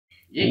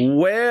Yeah.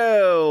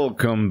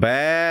 Welcome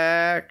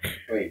back.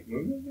 Wait,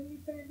 move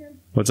anything again?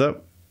 What's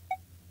up?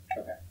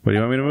 Okay. What do you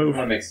want me to move?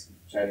 I want to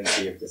try to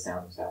see if the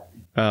sound was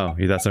happening. Oh,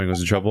 you thought something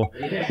was in trouble?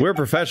 Yeah. We're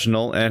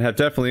professional and have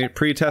definitely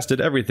pre-tested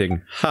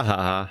everything. Ha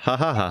ha ha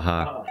ha ha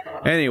ha.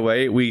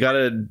 Anyway, we got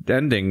an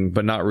ending,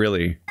 but not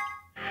really.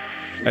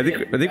 I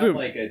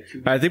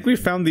think we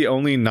found the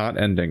only not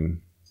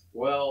ending.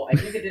 Well, I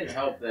think it didn't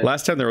help that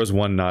Last time there was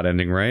one not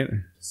ending, right?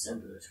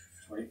 December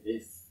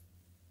 25th.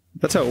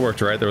 That's how it worked,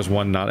 right? There was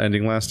one not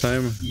ending last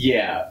time.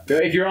 Yeah,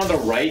 if you're on the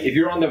right, if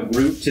you're on the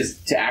route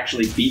to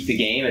actually beat the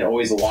game, it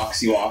always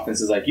locks you off and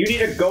says like, you need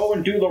to go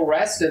and do the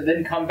rest and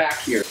then come back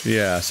here.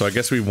 Yeah, so I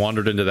guess we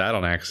wandered into that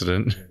on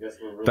accident.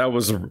 That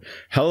was a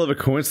hell of a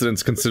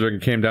coincidence considering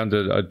it came down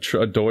to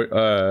a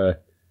door.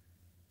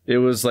 It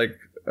was like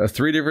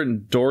 3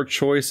 different door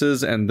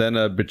choices and then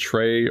a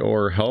betray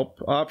or help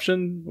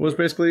option was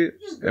basically,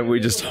 and we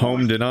just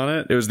homed in on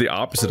it. It was the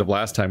opposite of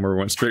last time where we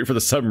went straight for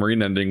the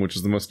submarine ending, which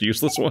is the most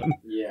useless one.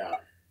 Yeah.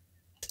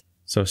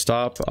 So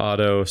stop,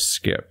 auto,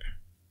 skip.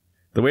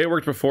 The way it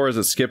worked before is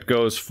that skip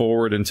goes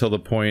forward until the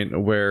point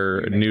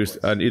where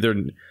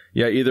either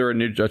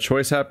a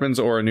choice happens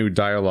or a new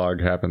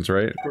dialogue happens,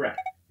 right? Correct.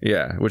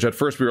 Yeah, which at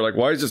first we were like,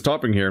 why is it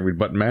stopping here? And we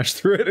button mashed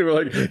through it, and we're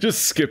like,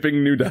 just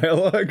skipping new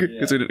dialogue,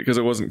 because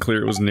it wasn't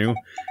clear it was new.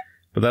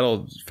 But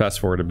that'll fast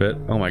forward a bit.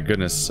 Oh my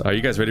goodness. Are you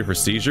guys ready for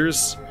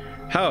seizures?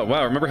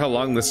 Wow, remember how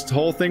long this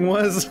whole thing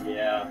was?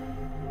 Yeah.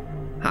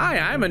 Hi,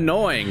 I'm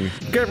annoying.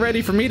 Get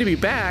ready for me to be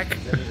back.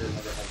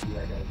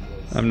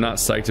 I'm not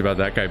psyched about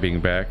that guy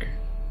being back.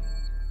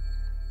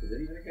 Is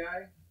it even a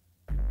guy?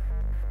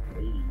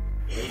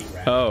 Lady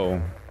rat. Oh.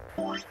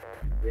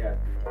 Yeah.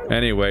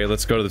 Anyway,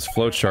 let's go to this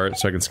flowchart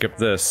so I can skip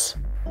this.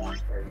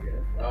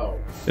 Oh.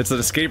 It's an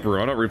escape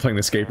room. I'm not replaying the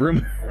escape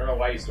room. I don't know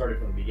why you started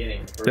from the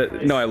beginning.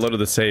 No, I loaded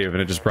the save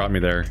and it just brought me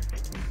there.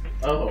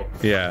 Oh.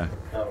 Yeah.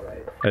 Oh,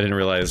 right. I didn't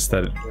realize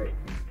that. Wait.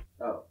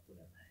 Oh.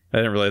 I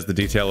didn't realize the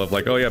detail of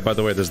like, oh yeah, by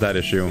the way, there's that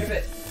issue.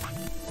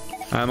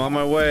 I'm on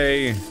my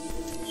way.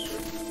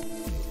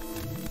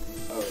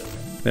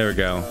 There we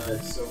go.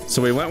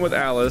 So we went with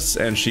Alice,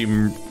 and she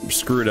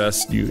screwed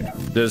us.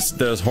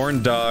 There's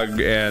Horned Dog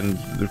and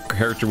the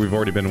character we've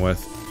already been with.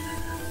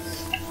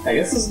 I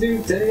guess this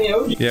dude did the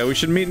OG. Yeah, we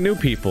should meet new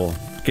people.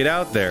 Get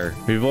out there.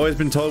 We've always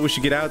been told we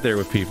should get out there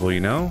with people, you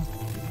know?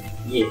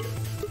 Yeah.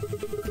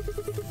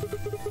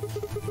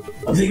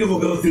 I think we'll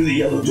go through the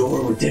yellow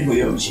door with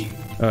Tenmuyoshi.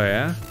 Oh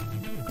yeah?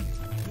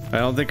 I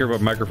don't think our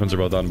microphones are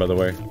both on, by the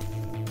way.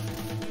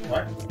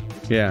 What?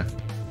 Yeah.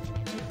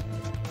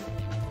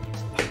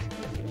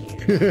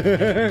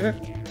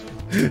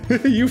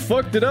 You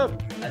fucked it up.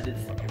 I did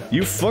fuck it up.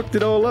 You fucked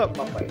it all up.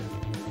 Turn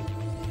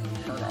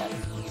off.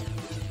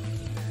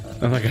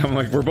 I'm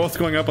like, we're both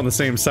going up on the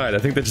same side. I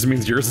think that just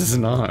means yours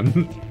isn't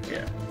on.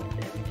 Yeah.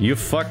 You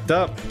fucked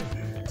up.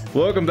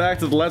 Welcome back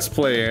to the Let's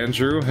Play,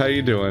 Andrew. How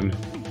you doing?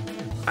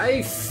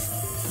 I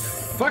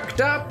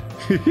fucked up.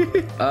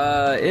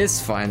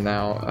 It's fine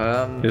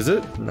now. Is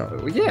it?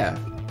 No. Yeah.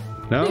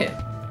 No? Yeah.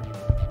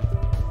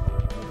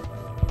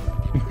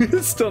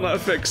 It's still not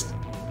fixed.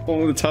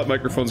 Only the top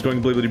microphone's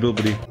going blibbity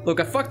blibbity. Look,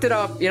 I fucked it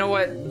up. You know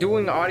what?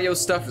 Doing audio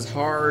stuff is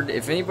hard.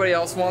 If anybody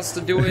else wants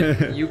to do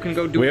it, you can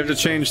go do it. We have to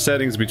change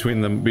settings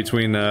between the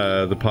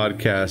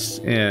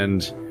podcast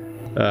and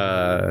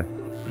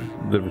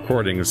the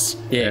recordings.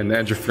 Yeah. And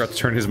Andrew forgot to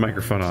turn his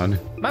microphone on.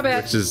 My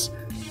bad. Which is,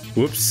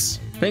 whoops.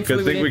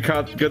 Thankfully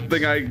Good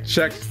thing I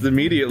checked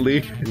immediately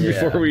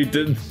before we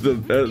did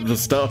the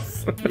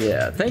stuff.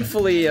 Yeah.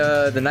 Thankfully,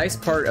 the nice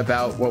part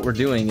about what we're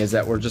doing is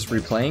that we're just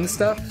replaying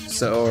stuff.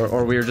 So,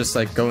 or we're just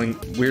like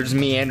we're just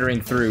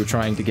meandering through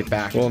trying to get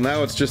back. Well,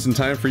 now it's just in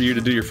time for you to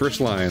do your first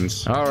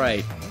lines. All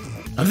right.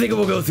 I think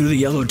we'll go through the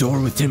yellow door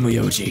with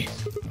Tenmuyoshi.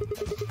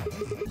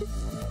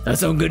 That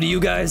sound good to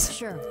you guys?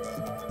 Sure.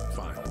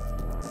 Fine.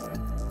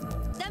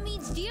 That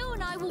means you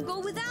and I will go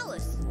with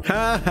Alice.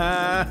 Ha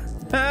ha.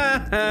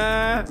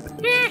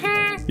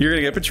 You're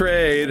gonna get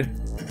betrayed,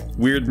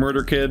 weird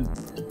murder kid.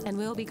 And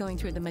we'll be going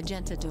through the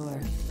magenta door.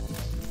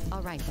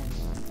 All right then.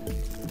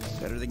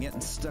 Better than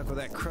getting stuck with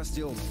that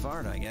crusty old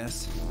fart, I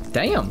guess.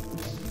 Damn.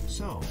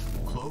 So,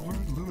 Clover,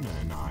 Luna,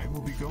 and I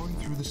will be going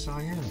through the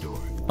cyan door.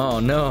 Oh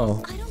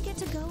no. I don't get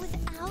to go with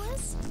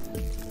Alice?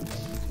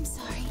 I'm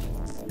sorry.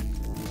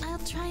 I'll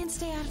try and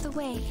stay out of the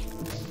way.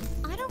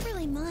 I don't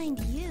really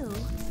mind you,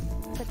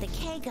 but the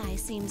K guy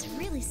seems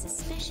really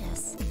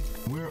suspicious.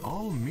 We're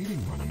all meeting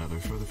one another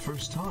for the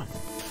first time.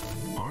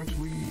 Aren't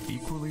we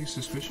equally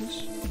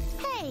suspicious?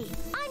 Hey,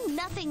 I'm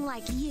nothing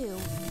like you.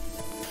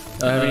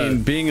 I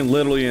mean, being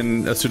literally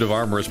in a suit of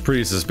armor is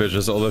pretty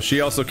suspicious, although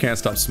she also can't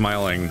stop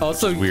smiling.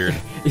 Also, weird.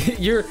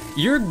 You're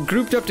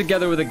grouped up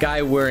together with a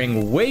guy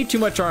wearing way too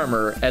much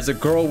armor as a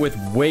girl with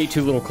way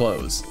too little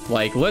clothes.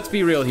 Like, let's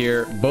be real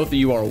here, both of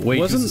you are way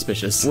too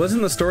suspicious.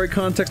 Wasn't the story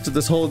context of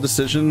this whole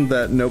decision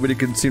that nobody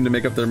could seem to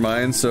make up their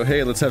minds, so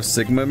hey, let's have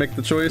Sigma make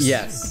the choice?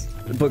 Yes.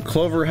 But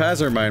Clover has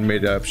her mind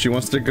made up. She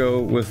wants to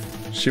go with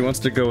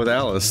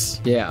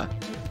Alice. Yeah.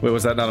 Wait,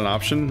 was that not an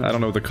option? I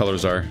don't know what the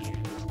colors are.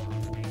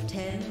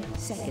 10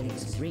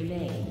 seconds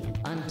remain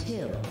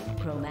until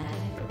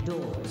Chromatic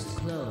doors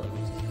closed.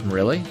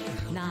 Really?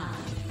 9,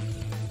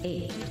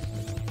 8,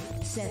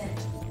 7.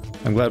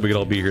 I'm glad we could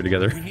all be here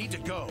together. We need to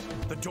go.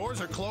 The doors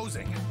are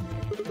closing.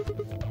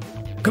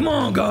 Come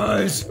on,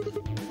 guys!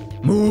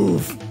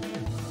 Move!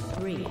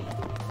 3,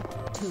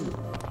 2,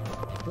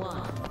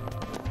 1.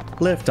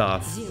 Lift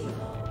off. 0.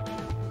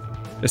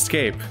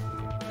 Escape.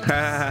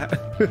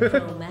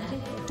 Chromatic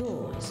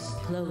doors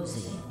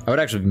closing. I would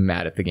actually be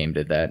mad if the game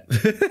did that.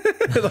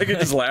 Like it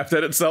just laughed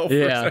at itself for a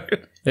Yeah.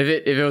 second.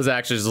 If it was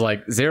actually just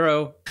like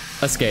 0,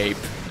 escape.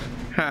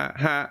 Ha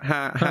ha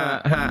ha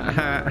ha ha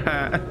ha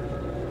ha.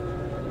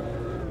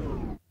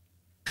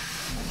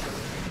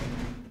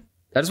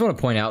 I just want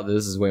to point out that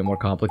this is way more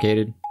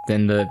complicated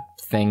than the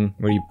thing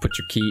where you put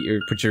your key or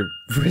put your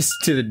wrist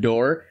to the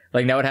door.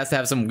 Like now it has to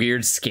have some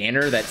weird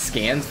scanner that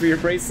scans for your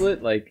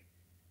bracelet. Like,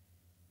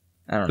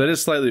 I don't know. That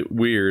is slightly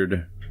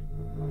weird.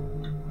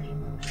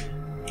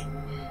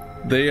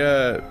 They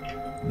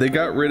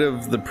got rid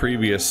of the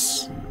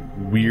previous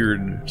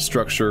weird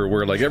structure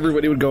where like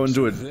everybody would go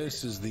into it.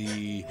 This is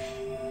the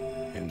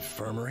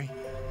infirmary.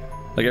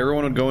 Like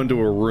everyone would go into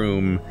a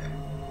room,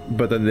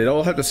 but then they'd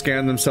all have to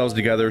scan themselves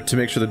together to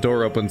make sure the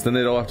door opens. Then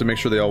they'd all have to make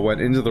sure they all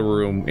went into the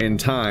room in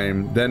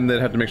time. Then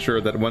they'd have to make sure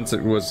that once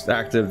it was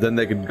active, then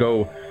they could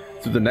go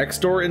through the next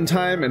door in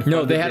time. And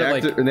no, they had to,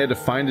 like, and they had to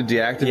find a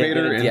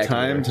deactivator in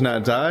time to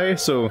not die.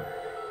 So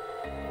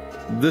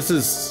this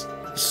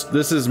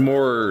is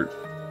more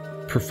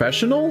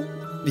professional.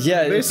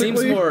 Yeah,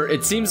 basically.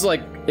 it seems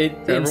like it.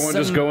 Everyone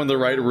just go in the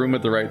right room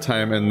at the right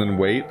time and then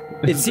wait.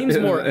 It seems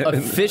more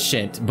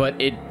efficient,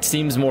 but it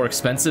seems more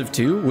expensive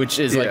too, which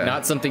is like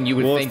not something you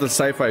would think. Well, it's the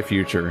sci-fi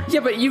future. Yeah,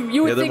 but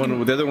you would think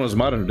the other one was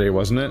modern day,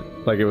 wasn't it?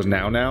 Like it was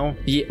now.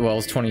 Yeah, well,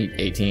 it's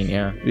 2018.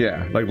 Yeah.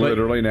 Yeah, like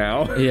literally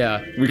now.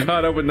 Yeah, we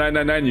caught up with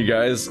 999, you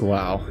guys.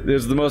 Wow, it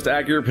was the most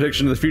accurate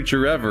prediction of the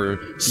future ever.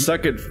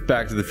 Suck it,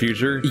 Back to the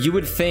Future. You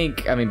would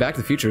think. I mean, Back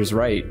to the Future is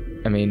right.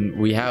 I mean,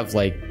 we have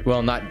like,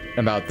 well, not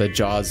about the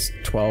Jaws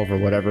 12 or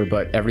whatever,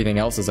 but everything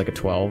else is like a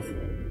 12.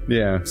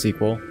 Yeah.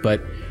 Sequel,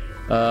 but.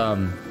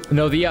 No,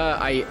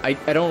 I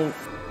don't.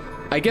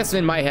 I guess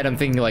in my head I'm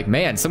thinking like,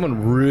 man,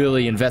 someone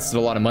really invested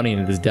a lot of money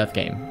into this death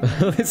game.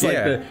 It's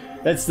like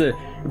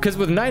because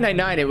with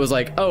 999 it was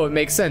like, oh, it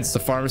makes sense, the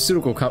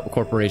pharmaceutical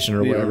corporation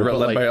or whatever.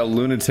 Led by a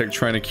lunatic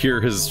trying to cure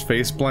his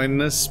face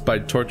blindness by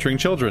torturing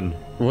children.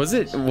 Was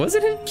it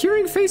him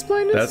curing face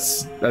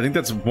blindness? I think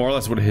that's more or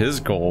less what his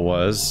goal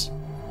was.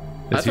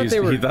 I thought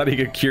he thought he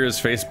could cure his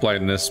face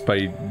blindness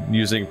by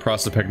using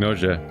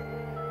prosopagnosia.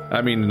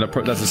 I mean, that's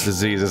a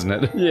disease, isn't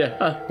it?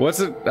 Yeah. What's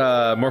it?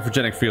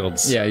 Morphogenic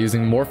fields. Yeah,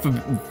 using I'm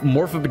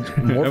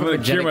gonna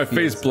cure my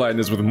face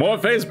blindness with more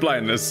face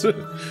blindness.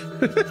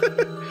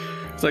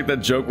 It's like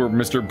that joke where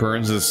Mr.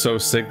 Burns is so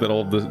sick that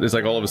all of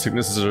his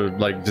sicknesses are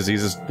like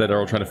diseases that are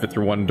all trying to fit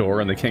through one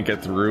door and they can't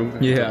get through.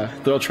 Yeah.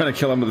 They're all trying to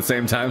kill him at the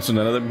same time, so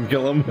none of them can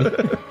kill him.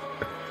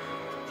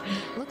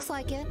 Looks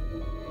like it.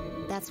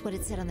 That's what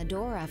it said on the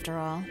door, after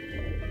all.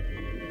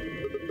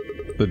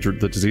 The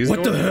disease.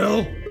 What the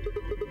hell?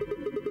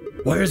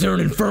 Why is there an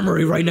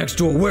infirmary right next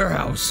to a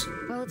warehouse?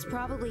 Well, it's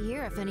probably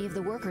here if any of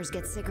the workers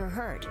get sick or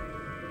hurt.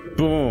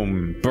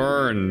 Boom.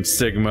 Burn,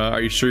 Sigma.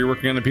 Are you sure you're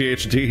working on a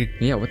PhD?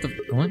 Yeah, what?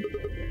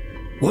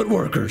 What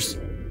workers?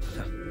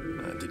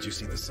 Did you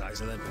see the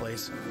size of that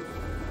place?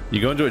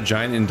 You go into a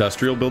giant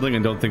industrial building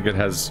and don't think it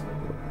has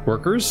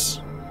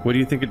workers? What do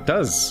you think it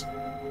does?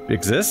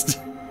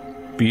 Exist?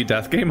 Be a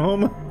death game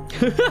home?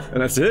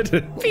 And that's it?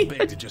 Big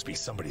to just be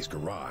somebody's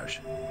garage.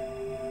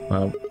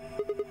 Well,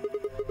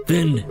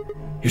 then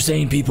you're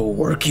saying people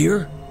work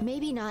here?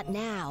 Maybe not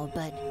now,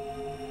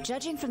 but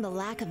judging from the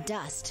lack of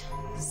dust,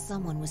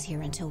 someone was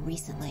here until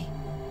recently.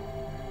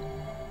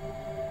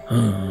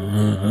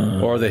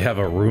 Or they have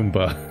a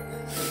Roomba.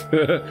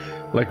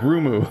 Like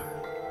Rumu.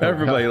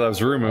 Everybody loves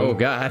Rumu. Oh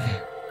god.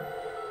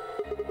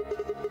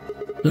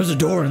 There's a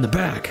door in the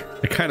back.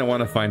 I kind of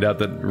want to find out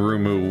that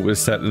Rumu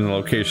is set in the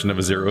location of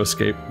a Zero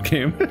Escape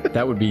game.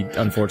 That would be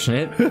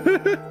unfortunate.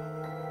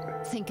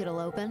 Think it'll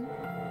open?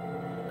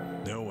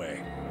 No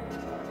way.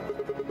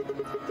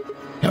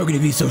 How can you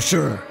be so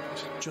sure?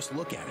 Just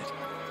look at it.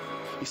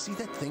 You see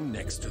that thing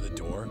next to the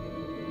door?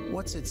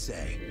 What's it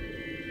say?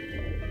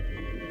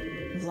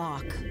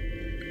 Lock.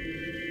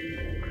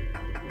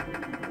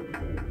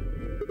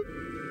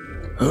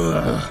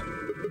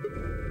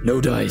 No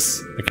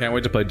dice. I can't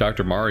wait to play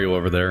Dr. Mario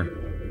over there.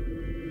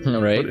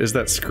 All right. What is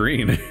that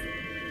screen?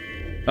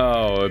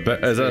 Oh,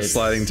 is that a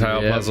sliding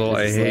tile puzzle?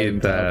 I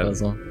hate that.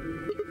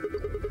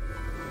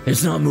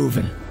 It's not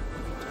moving.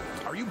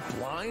 Are you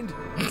blind?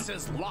 It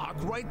says lock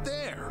right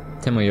there.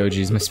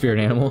 Temoyoji's my spirit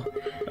animal.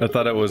 I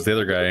thought it was the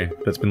other guy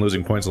that's been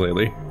losing points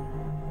lately.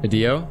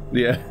 Dio?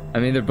 Yeah. I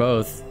mean, they're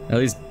both. At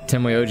least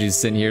Temoyoji's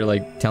sitting here,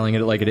 like, telling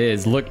it like it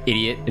is. Look,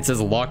 idiot. It says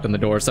locked on the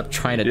door. Stop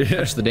trying to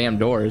touch the damn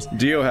doors.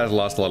 Dio has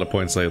lost a lot of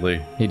points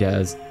lately. He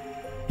does.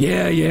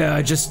 Yeah,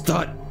 I just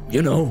thought,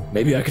 you know,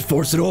 maybe I could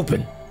force it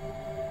open.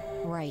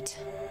 Right.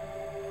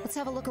 Let's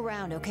have a look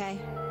around, okay?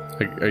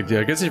 I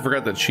guess he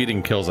forgot that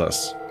cheating kills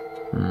us.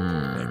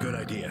 A good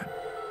idea.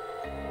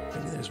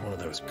 Maybe there's one of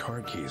those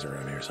card keys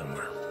around here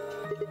somewhere.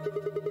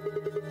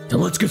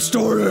 Then let's get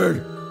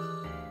started!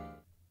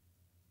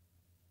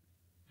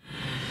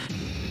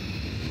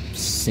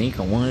 Sink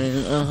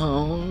one.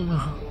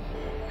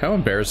 How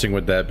embarrassing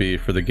would that be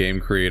for the game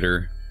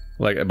creator?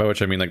 Like, by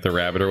which I mean like the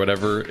rabbit or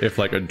whatever, if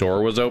like a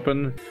door was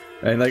open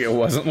and like it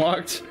wasn't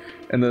locked,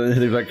 and then they'd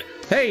be like,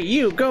 "Hey,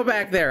 you go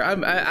back there.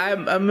 I'm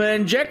gonna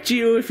inject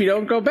you if you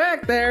don't go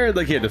back there."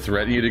 Like he had to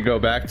threaten you to go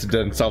back to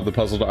then solve the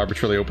puzzle to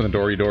arbitrarily open the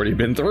door you'd already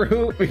been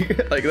through.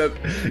 Like that,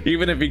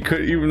 even if he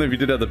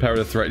did have the power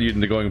to threaten you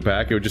into going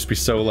back, it would just be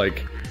so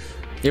like.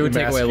 It would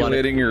take away a lot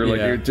of, or like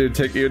it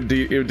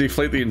would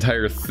deflate the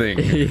entire thing.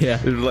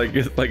 Yeah.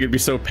 It'd be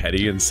so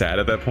petty and sad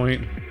at that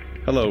point.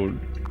 Hello,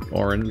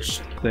 orange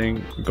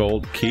thing,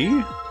 gold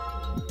key,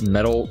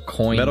 metal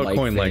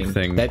coin-like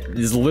thing. That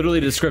is literally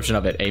the description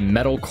of it. A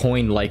metal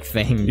coin-like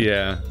thing.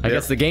 Yeah. I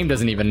guess the game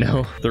doesn't even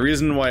know. The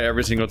reason why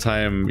every single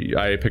time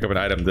I pick up an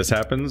item this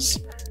happens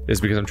is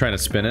because I'm trying to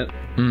spin it,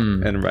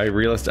 and I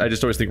realized I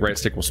just always think right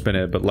stick will spin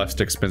it, but left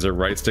stick spins it.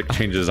 Right stick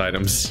changes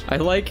items.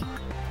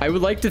 I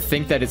would like to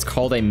think that it's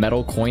called a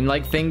metal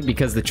coin-like thing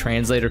because the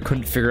translator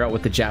couldn't figure out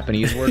what the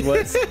Japanese word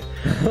was.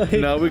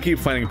 No, we keep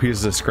finding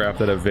pieces of scrap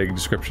that have vague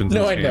descriptions.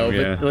 No, I know,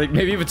 but like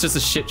maybe if it's just a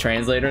shit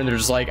translator and they're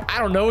just like, I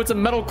don't know, it's a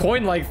metal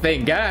coin-like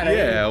thing. God.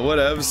 Yeah,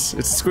 whatevs.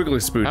 It's a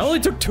squiggly spooch. I only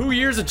took 2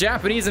 years of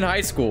Japanese in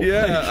high school.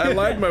 Yeah, I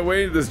lied my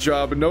way into this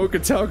job, and no one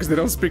could tell because they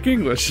don't speak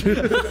English. He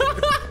like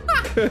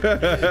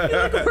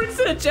works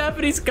at a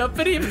Japanese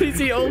company, but he's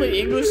the only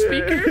English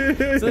speaker.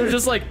 So they're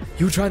just like,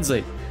 you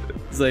translate.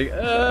 It's like,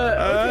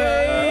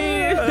 okay.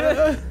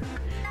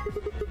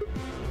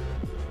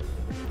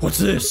 What's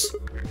this?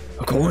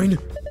 A coin?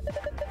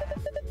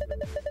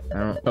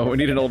 Oh, we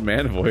need an old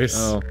man voice.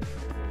 Oh.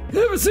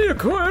 Never seen a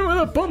coin with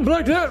a bump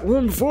like that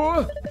one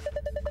before.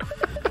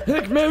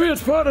 Think maybe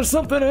it's part of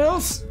something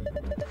else?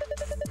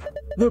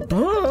 The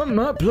bump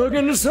might plug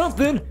into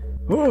something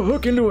or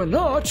hook into a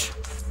notch.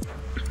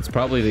 It's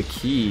probably the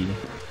key.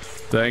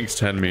 Thanks,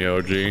 Tenmi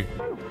OG.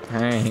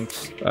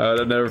 Thanks.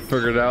 I never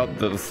figured out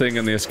that the thing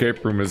in the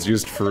escape room is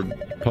used for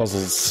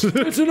puzzles.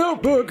 It's a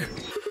notebook.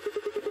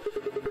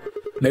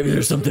 Maybe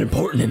there's something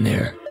important in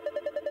there.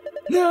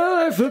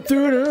 No, I flipped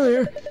through it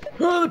earlier.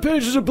 All the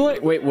pages are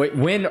blank. Wait,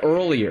 when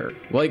earlier?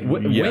 Like,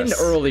 when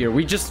earlier?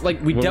 We just,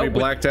 like, we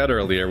blacked out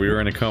earlier. We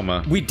were in a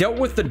coma. We dealt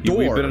with the door.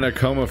 We've been in a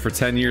coma for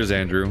 10 years,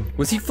 Andrew.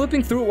 Was he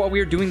flipping through it while we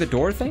were doing the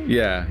door thing?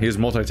 Yeah, he was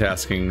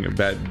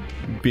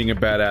multitasking, being a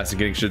badass and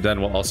getting shit done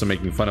while also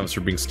making fun of us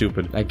for being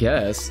stupid. I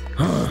guess.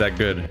 He's that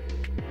good.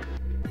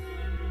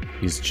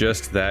 He's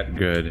just that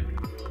good.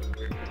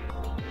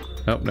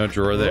 Oh, no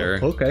drawer there.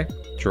 Okay.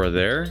 Drawer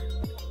there.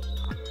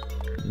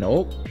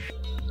 Nope.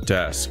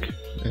 Desk.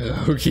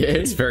 Okay.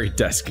 It's very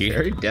desky.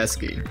 Very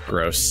desky.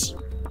 Gross.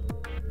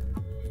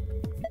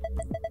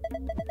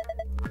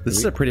 This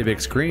is a pretty big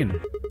screen.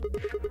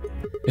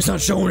 It's not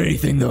showing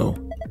anything, though.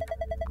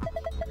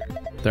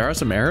 There are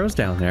some arrows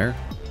down there.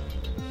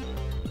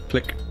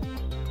 Click.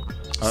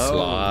 Oh,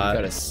 slot.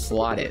 You gotta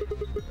slot it.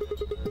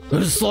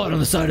 There's a slot on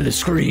the side of the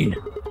screen.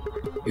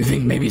 You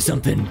think maybe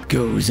something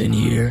goes in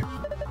here?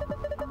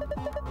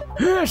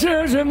 I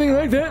saw something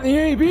like that in the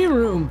AB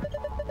room.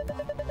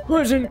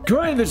 Wasn't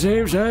quite the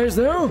same size,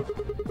 though.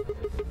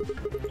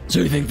 So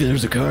you think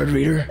there's a card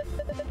reader?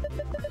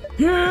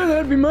 Yeah,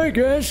 that'd be my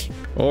guess.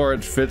 Or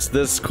it fits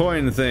this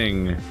coin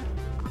thing.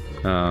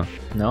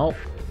 Nope.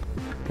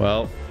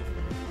 Well,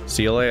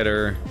 see you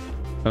later.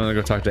 I'm gonna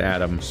go talk to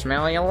Adam.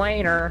 Smell you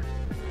later.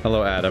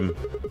 Hello, Adam.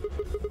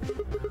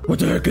 What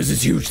the heck is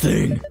this huge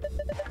thing?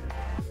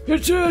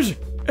 It says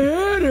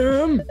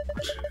Adam.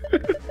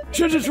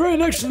 Since it's right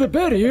next to the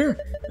bed here,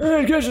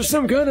 I guess it's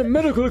some kind of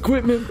medical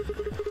equipment.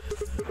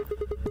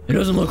 It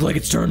doesn't look like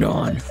it's turned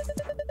on.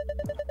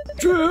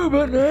 True,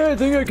 but I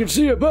think I can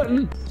see a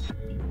button.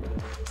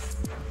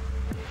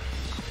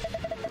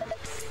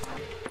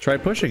 Try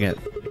pushing it.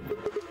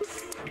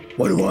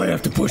 Why do I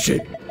have to push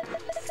it?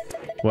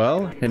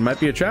 Well, it might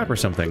be a trap or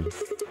something.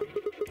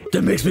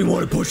 That makes me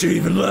want to push it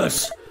even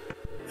less.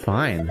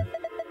 Fine.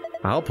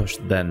 I'll push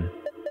it then.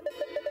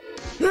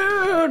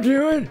 Yeah, I'll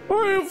do it.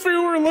 I have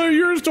fewer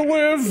years to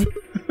live.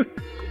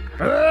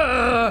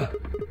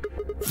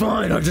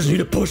 Fine, I just need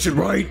to push it,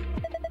 right?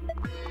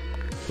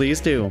 Please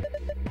do.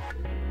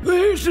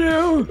 Please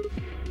do.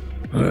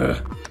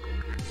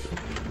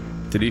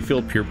 Did he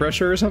feel peer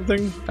pressure or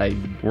something?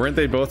 Weren't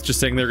they both just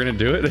saying they're gonna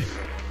do it?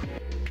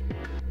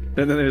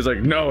 And then he was like,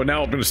 no,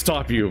 now I'm gonna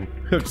stop you.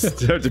 I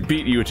have to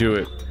beat you to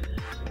it.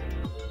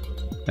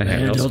 A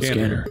handheld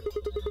scanner.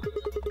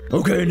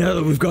 Okay, now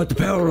that we've got the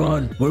power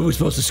on, what are we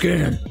supposed to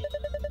scan?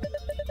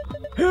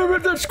 How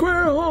about that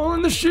square hole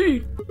in the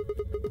sheet?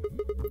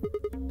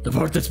 The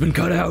part that's been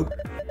cut out?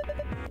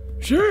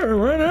 Sure,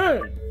 why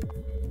not?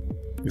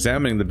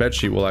 Examining the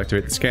bedsheet will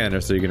activate the scanner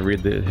so you can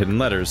read the hidden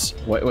letters.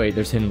 Wait,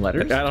 there's hidden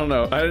letters? I don't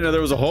know. I didn't know there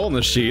was a hole in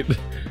the sheet.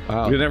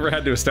 Wow. We never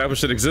had to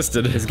establish it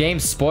existed. This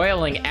game's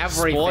spoiling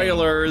everything.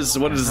 Spoilers!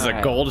 What is this,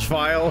 a gold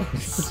file?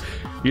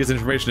 Use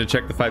information to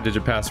check the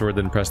 5-digit password,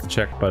 then press the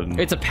check button.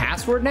 It's a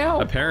password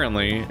now?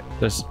 Apparently.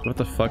 What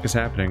the fuck is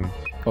happening?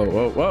 Whoa,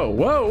 whoa, whoa,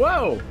 whoa,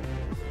 whoa!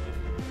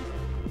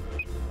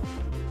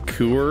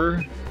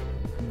 Coor?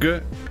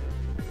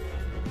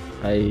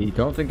 I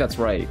don't think that's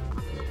right.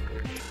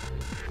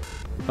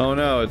 Oh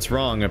no, it's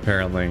wrong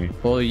apparently.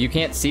 Well, you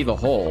can't see the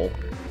hole.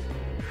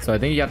 So I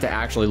think you have to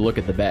actually look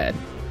at the bed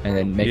and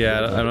then make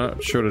Yeah, I'm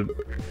not sure to...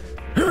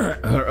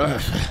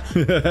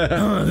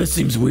 This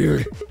seems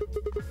weird.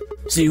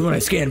 See, when I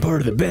scan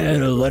part of the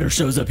bed, a letter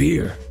shows up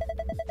here.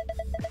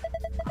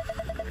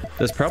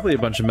 There's probably a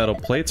bunch of metal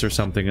plates or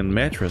something in the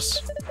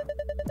mattress.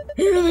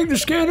 You think the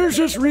scanner's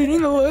just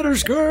reading the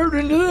letters carved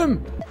into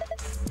them?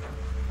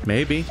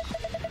 Maybe.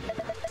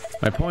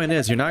 My point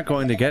is, you're not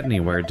going to get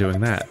anywhere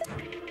doing that.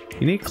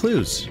 You need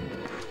clues.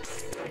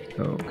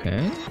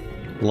 Okay.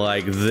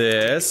 Like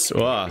this.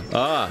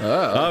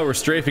 Oh, we're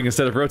strafing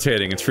instead of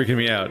rotating. It's freaking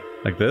me out.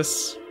 Like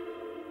this?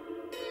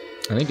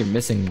 I think you're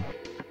missing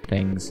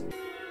things.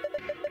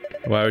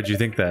 Why would you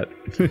think that?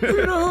 Look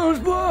at all those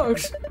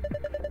blocks!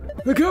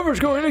 The cover's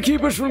going to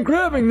keep us from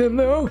grabbing them,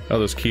 though. Oh,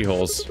 those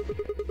keyholes.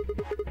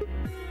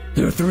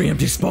 There are 3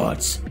 empty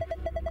spots.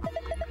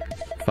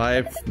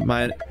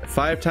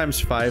 5 times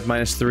 5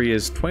 minus 3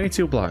 is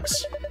 22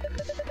 blocks.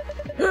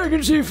 I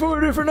can see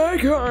 4 different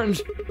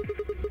icons.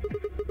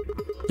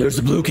 There's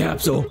the blue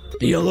capsule,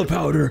 the yellow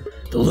powder,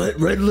 the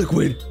red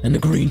liquid, and the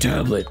green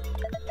tablet.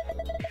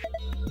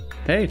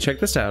 Hey, check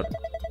this out.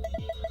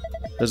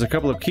 There's a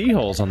couple of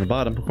keyholes on the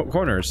bottom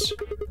corners.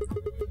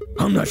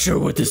 I'm not sure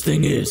what this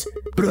thing is,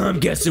 but I'm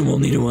guessing we'll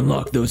need to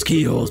unlock those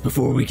keyholes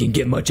before we can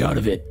get much out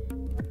of it.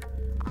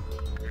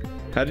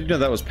 How did you know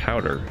that was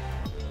powder?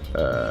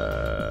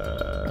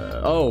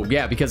 Oh,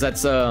 yeah, because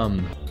that's,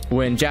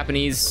 when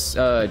Japanese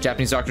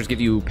doctors give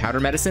you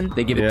powder medicine,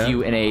 they give it to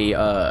you in a,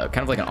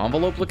 kind of like an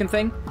envelope-looking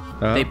thing.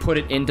 They put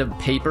it into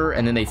paper,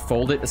 and then they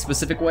fold it a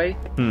specific way,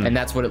 and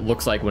that's what it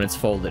looks like when it's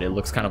folded. It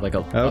looks kind of like a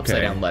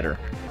upside-down letter.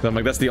 So I'm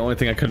like, that's the only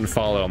thing I couldn't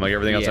follow. I'm like,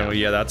 everything else, I'm like,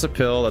 yeah, that's a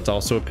pill, that's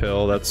also a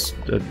pill, that's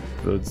a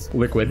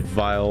liquid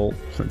vial,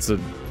 it's a,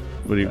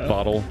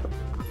 bottle.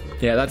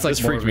 Yeah, that's like...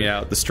 This freaked me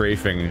out, the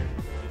strafing.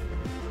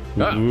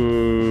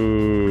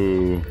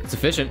 Ooh. It's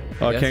efficient.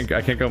 Oh, I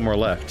can't go more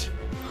left.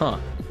 Huh.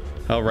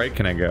 How right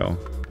can I go?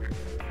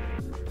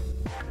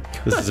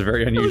 This is a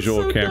very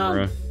unusual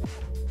camera.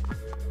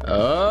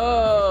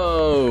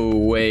 Oh,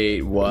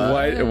 wait,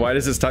 what? Why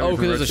does it stop me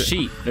from because there's a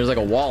sheet. There's like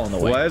a wall in the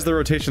way. Why does the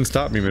rotation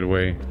stop me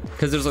midway?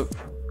 Because there's a...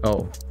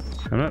 Oh.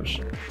 I'm not...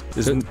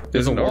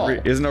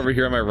 Isn't over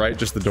here on my right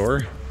just the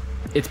door?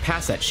 It's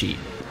past that sheet.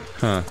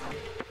 Huh.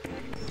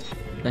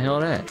 The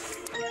hell is that?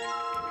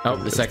 Oh,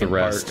 the second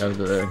part of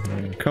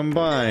the...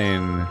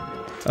 Combine.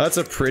 Oh, that's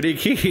a pretty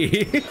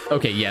key.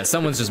 Okay, yeah,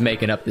 someone's just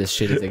making up this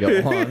shit as they go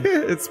along.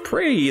 It's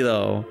pretty,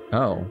 though.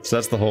 Oh. So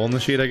that's the hole in the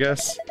sheet, I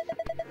guess?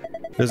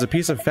 There's a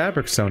piece of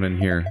fabric sewn in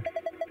here.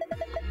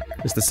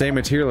 It's the same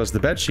material as the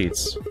bed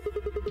sheets.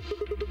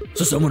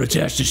 So someone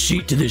attached a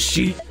sheet to this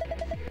sheet?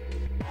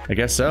 I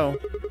guess so.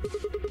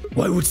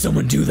 Why would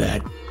someone do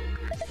that?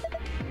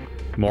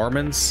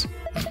 Mormons?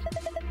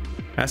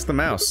 Ask the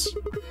mouse.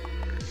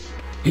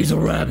 He's a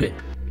rabbit.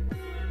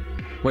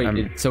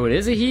 Wait, so it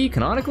is a he,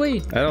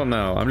 canonically? I don't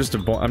know. I'm just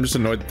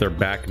annoyed that they're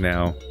back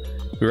now.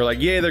 We were like,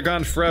 yay, they're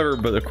gone forever,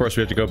 but of course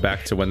we have to go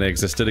back to when they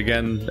existed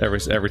again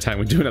every time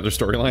we do another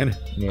storyline.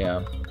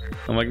 Yeah.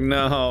 I'm like,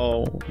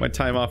 no, my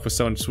time off was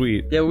so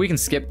sweet. Yeah, well, we can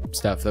skip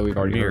stuff that we've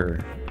already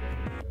heard.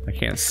 I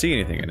can't see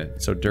anything in it.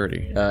 It's so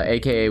dirty.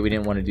 AKA we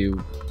didn't want to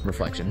do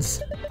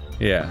reflections.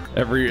 Yeah,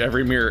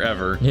 every mirror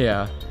ever.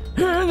 Yeah.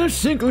 Hey, this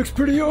sink looks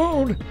pretty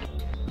old.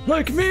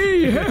 Like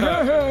me!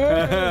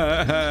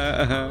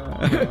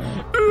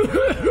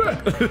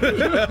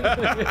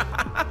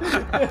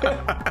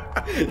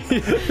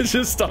 It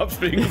just stops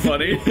being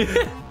funny.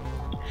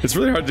 It's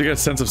really hard to get a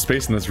sense of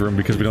space in this room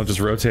because we don't just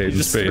rotate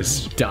in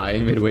space.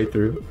 Dying midway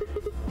through.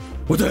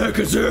 What the heck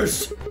is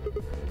this?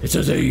 It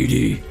says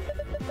AED.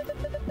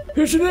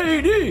 It's an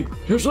AED,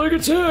 just like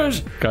it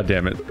says. God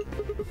damn it.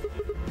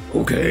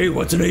 Okay,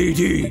 what's an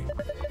AED?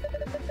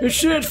 It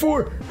stands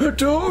for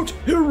Adult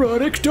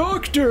Erotic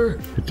Doctor.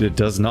 It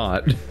does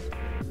not.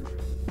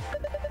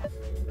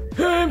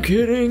 I'm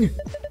kidding.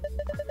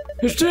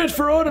 It stands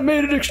for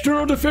Automated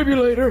External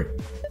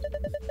Defibrillator.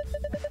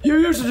 You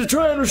use it to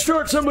try and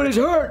restart somebody's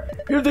heart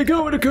if they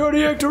go into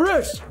cardiac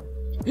arrest.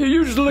 It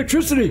uses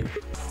electricity.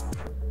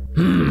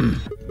 Do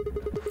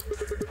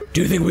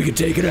you think we could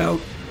take it out?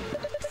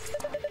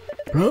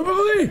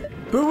 Probably,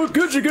 but what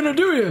good's it gonna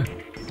do you?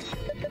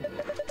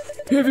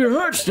 If your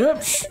heart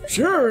stops,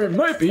 sure, it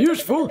might be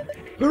useful,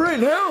 but right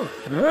now,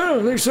 I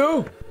don't think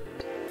so.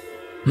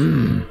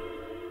 Do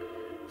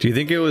you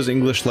think it was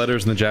English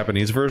letters in the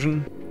Japanese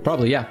version?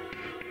 Probably, yeah.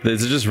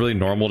 Is it just really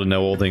normal to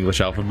know Old English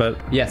alphabet?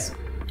 Yes.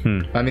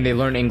 I mean, they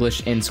learn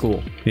English in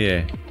school.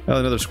 Yeah. Oh,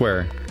 another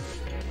square.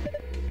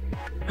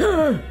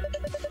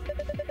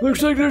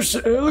 Looks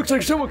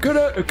like someone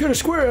cut a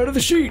square out of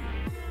the sheet.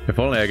 If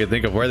only I could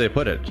think of where they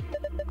put it.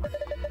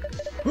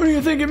 What do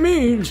you think it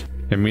means?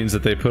 It means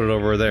that they put it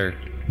over there.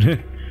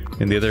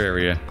 In the other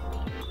area.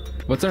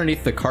 What's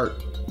underneath the cart?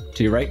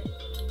 To your right?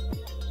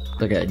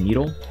 Like a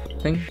needle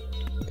thing?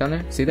 down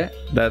there? See that?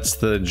 That's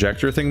the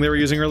ejector thing they were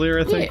using earlier,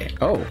 I think. Yeah.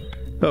 Oh.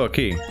 Oh, a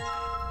key.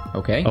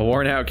 Okay. A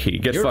worn out key.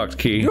 Get fucked,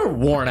 key. You're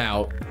worn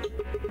out.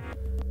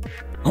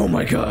 Oh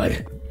my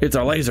god. It's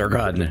a laser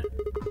gun.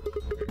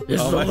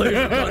 This is a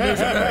laser gun.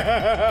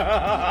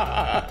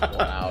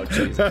 Wow,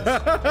 Jesus.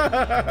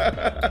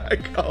 I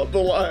called the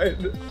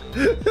line.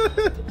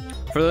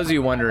 For those of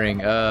you wondering,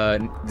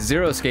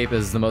 Zero Escape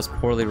is the most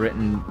poorly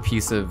written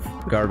piece of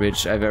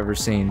garbage I've ever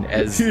seen.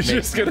 As You're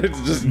just gonna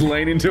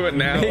lean into it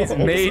now. It's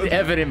made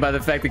evident by the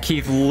fact that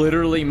Keith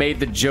literally made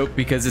the joke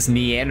because this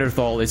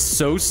Neanderthal is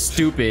so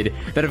stupid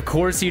that of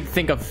course you'd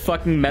think a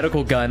fucking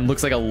medical gun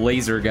looks like a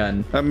laser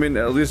gun. I mean,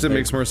 at least it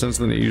makes more sense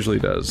than it usually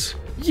does.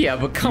 Yeah,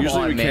 but come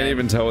usually on, we man. can't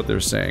even tell what they're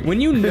saying.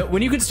 When you know,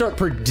 when you can start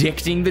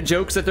predicting the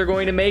jokes that they're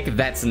going to make,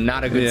 that's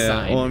not a good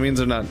sign. Well, it means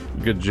they're not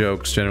good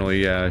jokes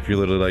generally. Yeah, if you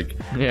literally like.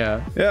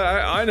 Yeah.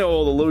 Yeah, I know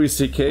all the Louis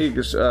C.K.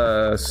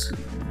 Not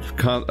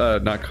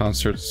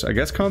concerts. I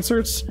guess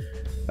concerts.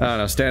 I don't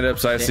know,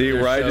 stand-ups I see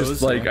where I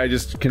just like I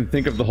just can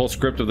think of the whole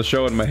script of the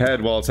show in my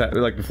head while it's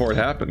like before it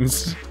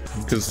happens,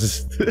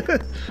 because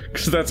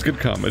that's good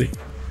comedy.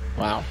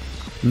 Wow.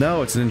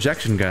 No, it's an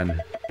injection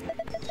gun.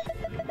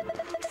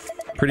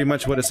 Pretty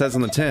much what it says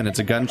on the tin. It's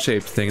a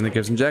gun-shaped thing that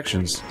gives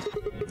injections.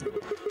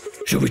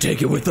 Should we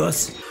take it with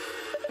us?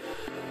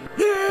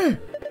 Yeah!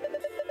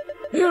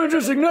 It'll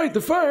just ignite the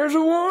fires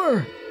of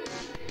war!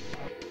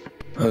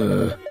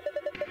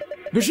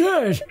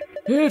 Besides,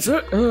 it's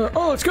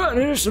all it's got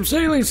in it is some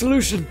saline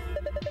solution.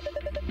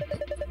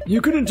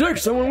 You can inject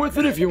someone with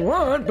it if you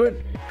want, but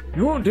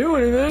it won't do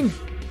anything.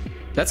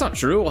 That's not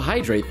true. It will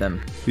hydrate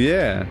them.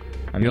 Yeah.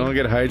 You want to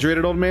get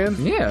hydrated, old man?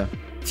 Yeah.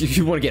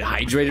 You want to get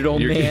hydrated,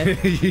 old man?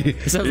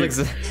 It sounds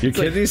like your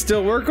kidneys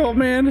still work, old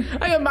man?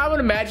 I'm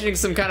imagining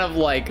some kind of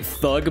like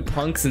thug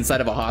punks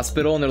inside of a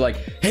hospital, and they're like,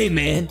 "Hey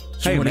man,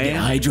 you want to get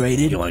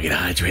hydrated? You want to get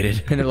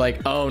hydrated?" And they're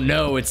like, "Oh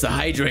no, it's the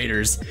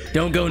hydrators.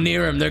 Don't go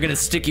near them. They're gonna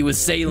stick you with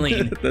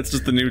saline." That's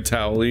just the new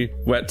towely,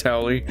 wet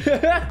towely.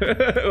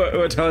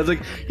 Wet towel's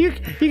like, you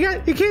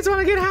kids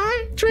want to get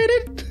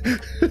hydrated?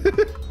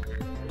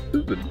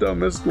 The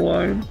dumbest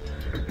line.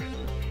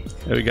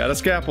 Hey, we got a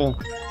scalpel.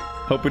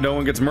 Hope no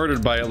one gets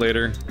murdered by it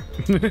later.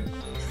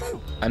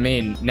 I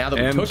mean, now that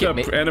we took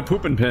it, and a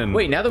pooping pin.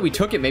 Wait, now that we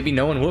took it, maybe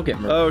no one will get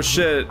murdered. Oh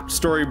shit!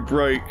 Story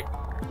break.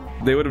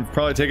 They would have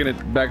probably taken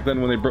it back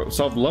then when they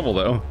solved the level,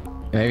 though.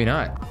 Maybe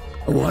not.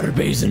 A water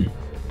basin.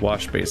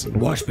 Wash basin.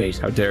 Wash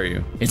basin. How dare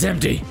you? It's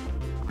empty.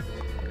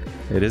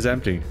 It is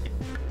empty.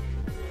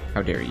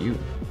 How dare you?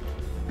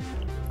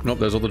 Nope,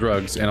 there's all the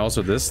drugs. And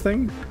also this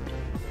thing?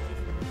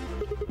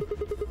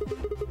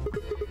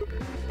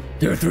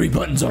 There are 3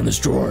 buttons on this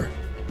drawer.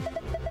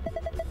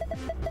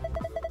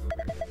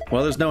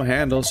 Well, there's no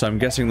handle, so I'm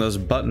guessing those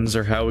buttons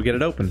are how we get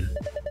it open.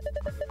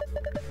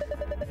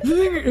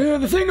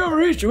 The thing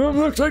over each of them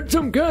looks like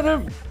some kind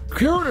of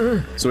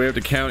counter. So we have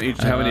to count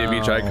how many of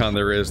each icon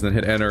there is, and then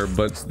hit enter,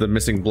 but the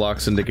missing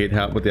blocks indicate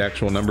what the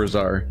actual numbers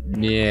are.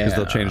 Yeah. Because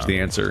they'll change the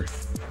answer.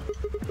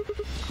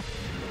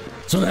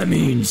 So that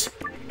means...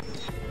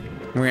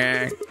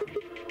 Alright,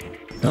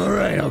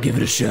 I'll give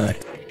it a shot.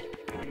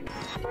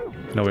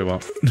 No, we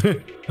won't.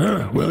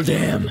 Well,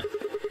 damn.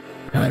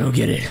 I don't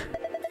get it.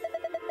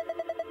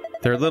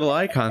 There are little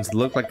icons that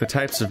look like the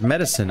types of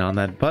medicine on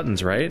that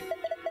buttons, right?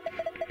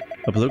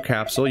 A blue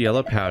capsule,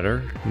 yellow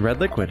powder, and red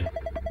liquid.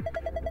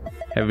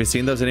 Have we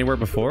seen those anywhere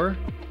before?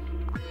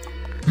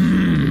 Can't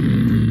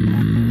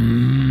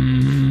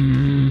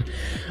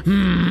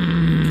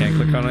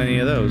click on any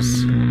of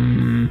those.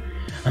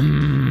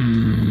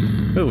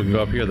 Oh, we can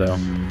go up here though.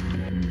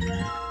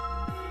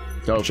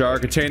 Jar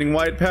containing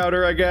white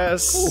powder, I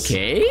guess.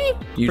 Okay.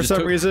 For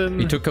some reason.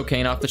 You took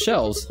cocaine off the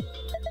shelves.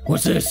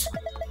 What's this?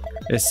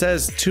 It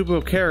says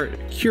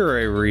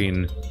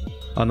tubercularine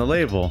on the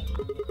label.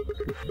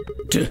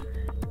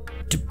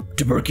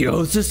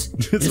 Tuberculosis?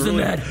 Isn't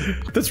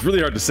that's really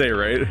hard to say,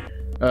 right?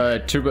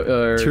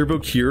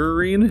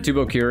 Turbocurine?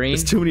 Turbocurine.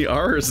 It's too many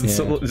R's. And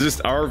so,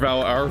 just R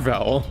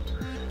vowel.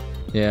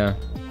 Yeah.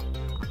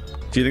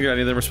 Do you think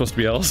any of them are supposed to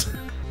be L's?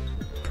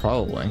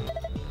 Probably.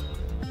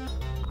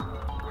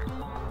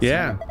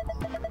 Yeah.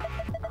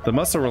 The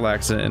muscle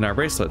relaxant in our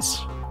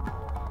bracelets.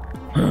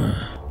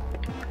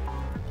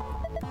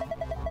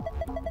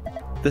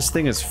 This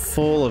thing is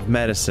full of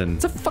medicine.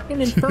 It's a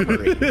fucking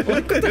infirmary.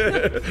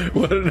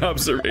 What an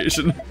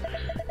observation.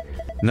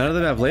 None of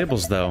them have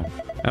labels, though.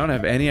 I don't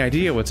have any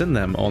idea what's in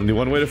them. Only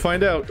one way to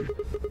find out.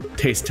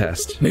 Taste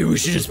test. Maybe we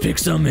should just pick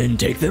some and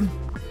take them?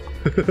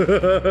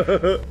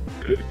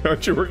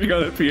 Aren't you working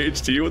on a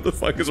PhD? What the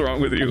fuck is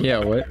wrong with you? Yeah,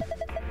 what?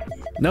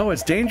 No,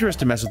 it's dangerous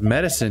to mess with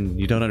medicine.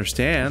 You don't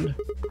understand.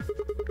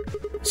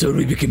 So would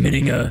we be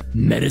committing a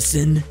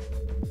medicine?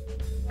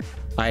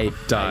 I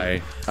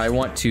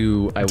want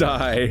to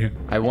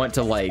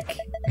like.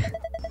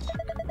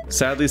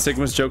 Sadly,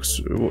 Sigma's joke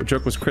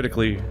was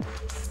critically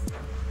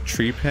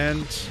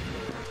trepanned.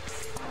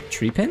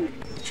 Trepan?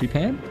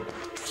 Trepan?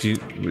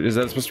 Is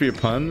that supposed to be a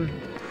pun?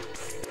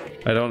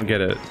 I don't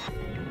get it.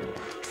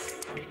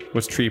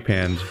 What's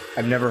trepanned?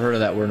 I've never heard of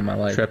that word in my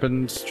life.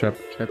 Trepping?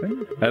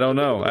 I don't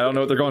know. I don't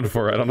know what they're going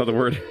for. I don't know the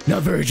word.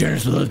 Not very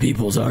generous with other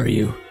people's, are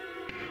you?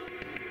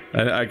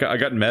 I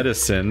got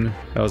medicine.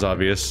 That was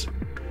obvious.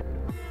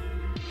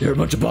 There are a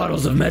bunch of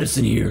bottles of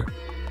medicine here.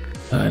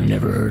 I've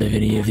never heard of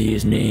any of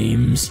these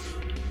names.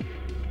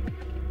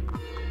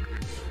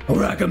 A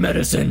rack of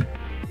medicine.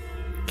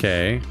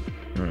 Okay.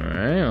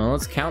 Alright, well,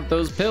 let's count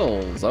those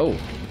pills. Oh.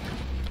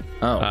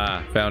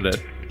 Ah, found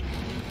it.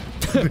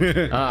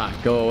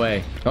 Go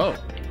away. Oh.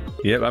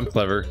 Yep, I'm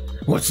clever.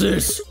 What's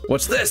this?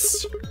 What's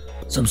this?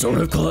 Some sort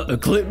of a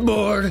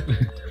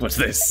clipboard. What's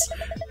this?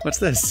 What's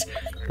this?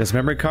 There's a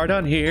memory card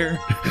on here.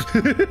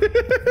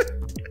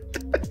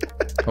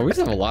 Oh, we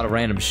just have a lot of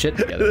random shit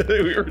together.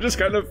 We were just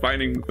kind of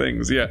finding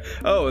things, yeah.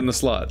 Oh, in the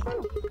slot.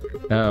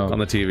 Oh. On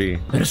the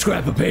TV. And a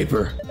scrap of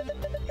paper.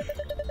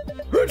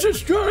 What's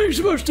this drawing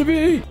supposed to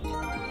be?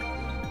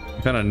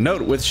 I found a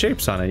note with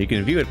shapes on it. You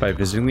can view it by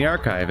visiting the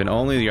archive, and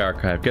only the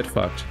archive. Get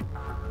fucked.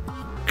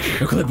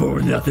 A clipboard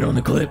with nothing on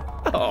the clip.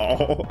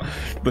 Oh,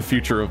 the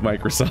future of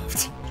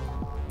Microsoft.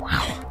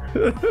 Wow.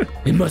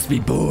 It must be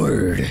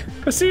bored.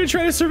 I see you're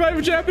trying to survive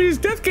a Japanese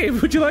death game.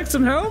 Would you like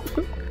some help?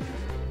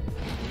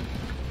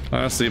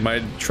 Honestly,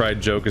 my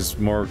tried joke is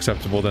more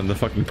acceptable than the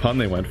fucking pun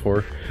they went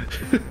for.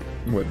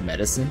 What,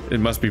 medicine? It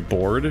must be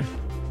bored.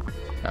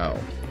 Oh.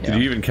 Yeah. Did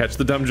you even catch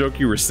the dumb joke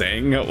you were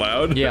saying out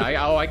loud? Yeah,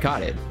 I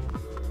caught it.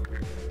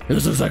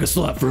 This looks like a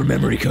slot for a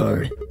memory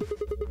card.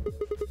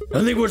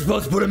 I think we're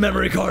supposed to put a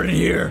memory card in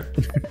here.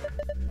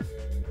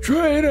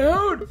 Try it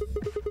out.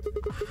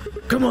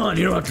 Come on,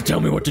 you don't have to tell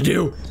me what to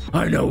do.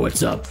 I know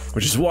what's up.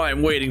 Which is why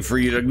I'm waiting for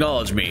you to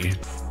acknowledge me.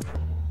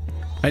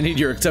 I need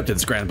your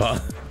acceptance, Grandpa.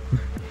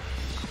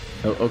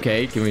 Oh,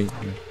 okay, can we...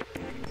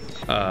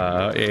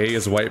 A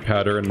is white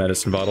powder and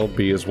medicine bottle.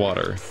 B is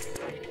water.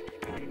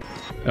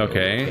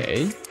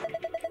 Okay.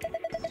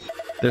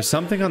 There's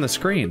something on the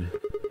screen.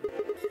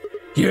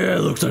 Yeah,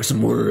 it looks like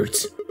some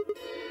words.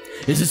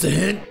 Is this a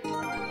hint?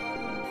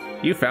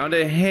 You found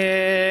a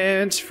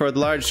hint for the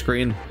large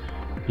screen.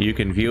 You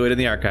can view it in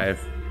the archive.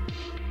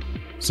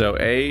 So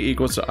A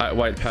equals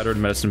white powdered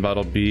medicine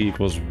bottle. B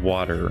equals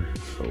water.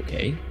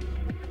 Okay.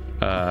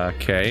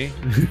 Okay.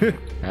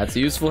 That's a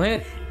useful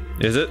hint.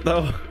 Is it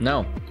though?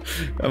 No.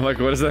 I'm like,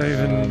 what is that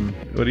even?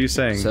 What are you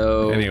saying?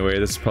 So anyway,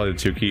 this is probably the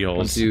two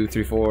keyholes. 1, 2,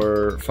 3,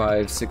 4,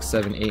 5, 6,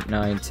 7, 8,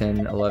 9,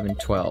 10, 11,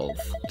 12.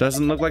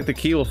 Doesn't look like the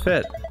key will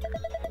fit.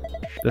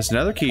 There's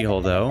another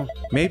keyhole though.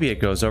 Maybe it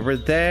goes over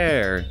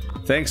there.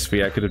 Thanks,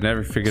 Fee. I could have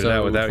never figured it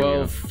out without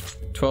 12,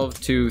 you.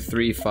 12, 2,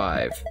 3,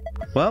 5.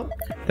 Well,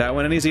 that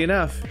went easy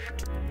enough.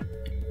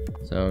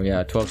 So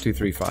yeah, 12, 2,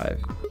 3,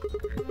 5.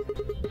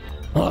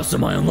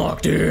 Awesome, I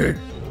unlocked it.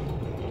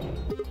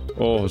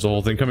 Oh, is the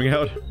whole thing coming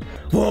out?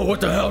 Whoa,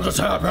 what the hell just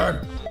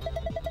happened?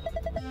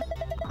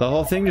 The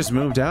whole thing just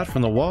moved out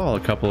from the wall a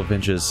couple of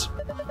inches.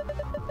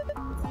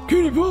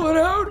 Can you pull it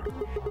out?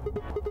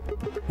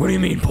 What do you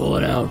mean, pull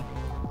it out?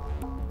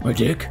 My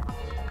dick?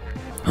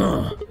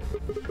 Huh.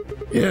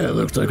 Yeah, it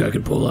looks like I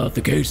can pull out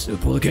the case,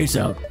 pull the case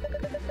out.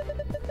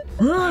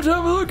 Well, let's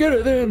have a look at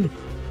it then.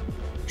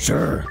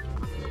 Sure.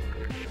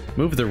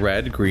 Move the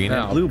red, green,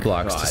 and blue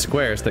blocks to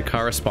squares that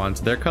correspond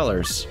to their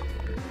colors.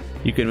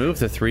 You can move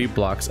the 3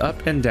 blocks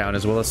up and down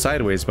as well as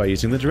sideways by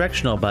using the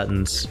directional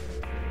buttons.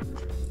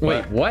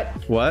 Wait, what?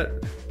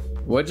 What?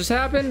 What just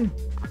happened?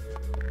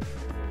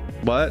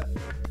 What?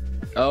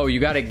 Oh, you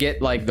gotta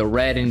get like the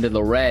red into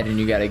the red, and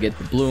you gotta get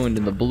the blue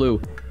into the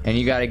blue, and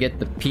you gotta get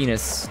the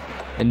penis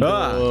and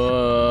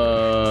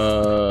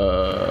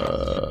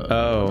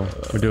Oh,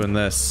 we're doing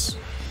this.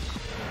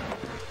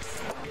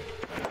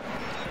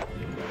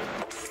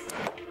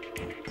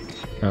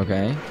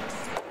 Okay.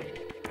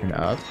 And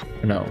up.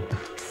 No.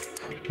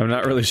 I'm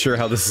not really sure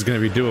how this is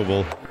going to be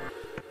doable.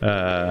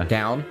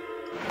 Down.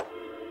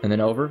 And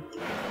then over.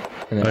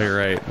 And then you're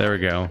right. There we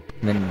go.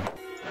 And then,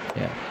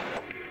 yeah.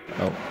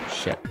 Oh,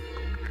 shit.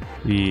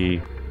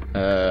 E.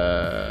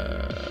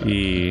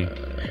 E.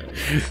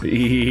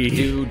 E.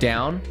 Do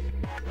down.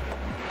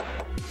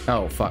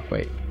 Oh, fuck,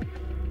 wait.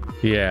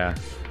 Yeah.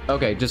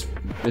 Okay, just,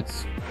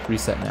 it's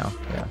reset now.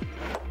 Yeah.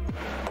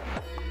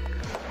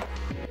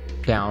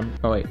 Down.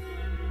 Oh, wait.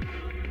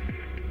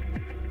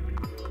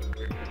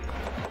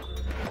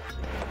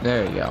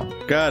 There you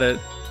go. Got it.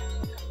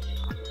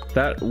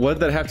 What'd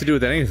that have to do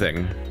with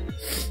anything?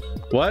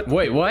 What?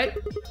 Wait, what?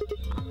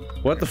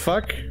 What the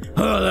fuck?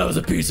 Oh, that was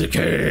a piece of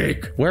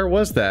cake. Where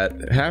was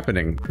that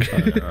happening?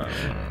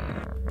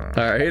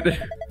 Alright.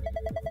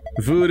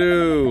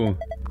 Voodoo.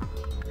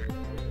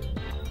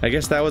 I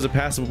guess that was a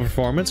passable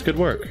performance. Good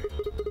work.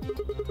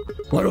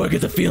 Why do I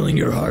get the feeling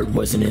your heart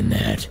wasn't in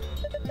that?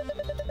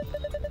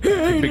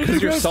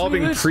 Because you're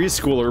solving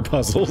preschooler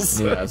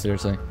puzzles. Yeah,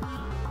 seriously.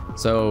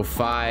 So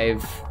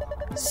 5,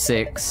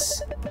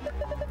 6,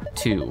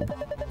 2.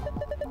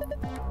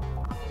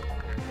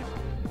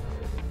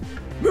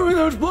 Maybe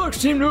those blocks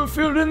seem to have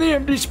filled in the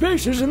empty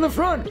spaces in the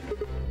front.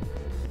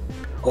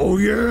 Oh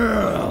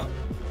yeah.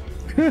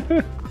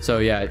 So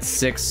yeah, it's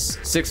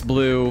 6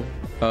 blue.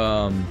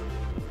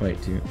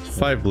 Wait, 2.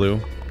 5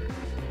 blue.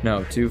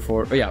 No, 2,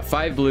 4. Oh, yeah,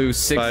 5 blue,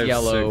 6 5,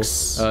 yellow,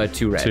 6,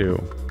 2 red.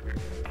 2.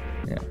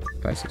 Yeah,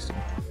 5, 6, 2.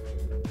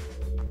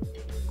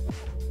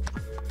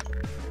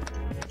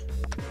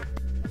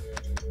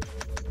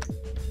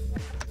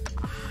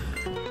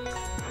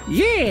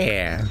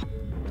 Yeah!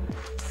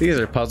 These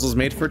are puzzles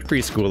made for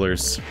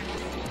preschoolers.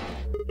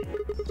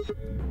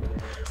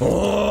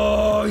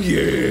 Oh,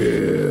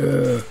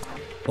 yeah!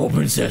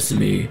 Open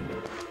sesame.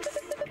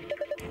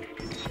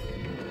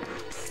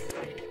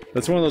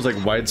 That's one of those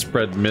like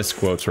widespread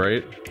misquotes,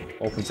 right?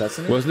 Open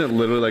sesame? Wasn't it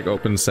literally like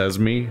open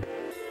sesame?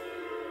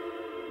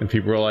 And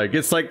people were like,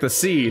 it's like the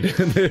seed.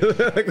 They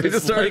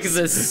just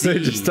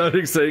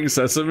started saying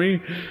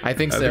sesame. I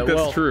think so. I think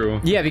that's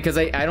true. Yeah, because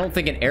I don't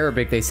think in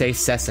Arabic they say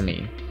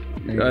sesame.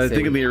 I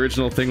think in the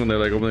original thing when they're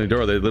like opening the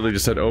door, they literally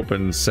just said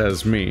open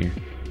sesame.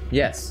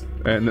 Yes.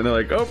 And then they're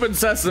like, open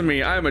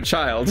sesame, I'm a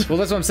child. Well,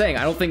 that's what I'm saying.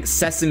 I don't think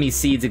sesame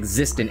seeds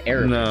exist in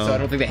Arabic, No. so I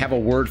don't think they have a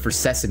word for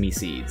sesame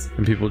seeds.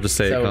 And people just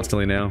say it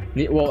constantly now.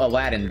 Well,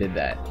 Aladdin did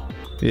that.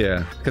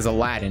 Yeah. Because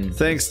Aladdin.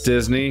 Thanks,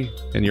 Disney,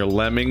 and your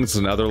lemmings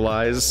and other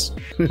lies.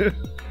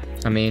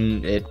 I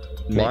mean, it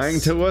lying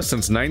to us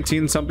since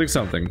 19-something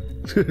something.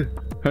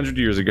 100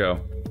 years ago.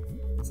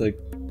 It's like...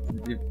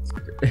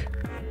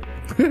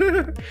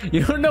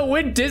 You don't know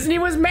when Disney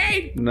was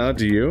made? No,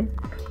 do you?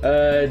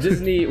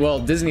 Disney... Well,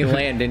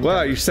 Disneyland didn't...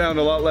 Wow, you sound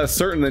a lot less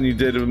certain than you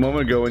did a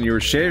moment ago when you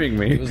were shaming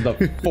me. It was the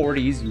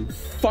 40s, you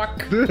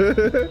fuck.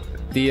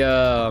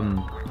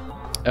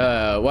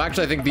 Well,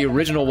 actually, I think the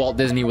original Walt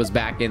Disney was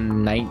back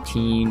in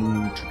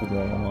 1920?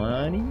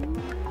 I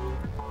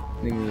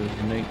think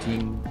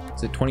it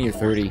was 20 or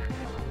 30.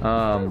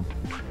 But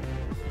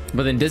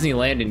then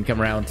Disneyland didn't come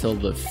around until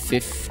the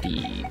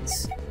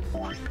 50s.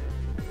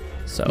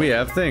 So we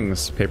have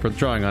things. Paper with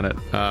drawing on it.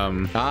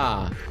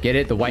 Get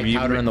it? The white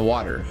powder and the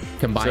water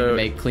combined to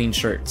make clean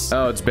shirts.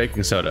 Oh, it's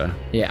baking soda.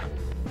 Yeah.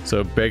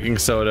 So baking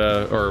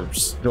soda or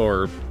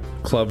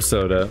club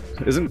soda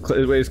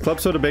is club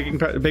soda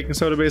baking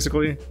soda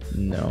basically?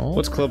 No.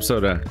 What's club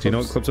soda? Do you know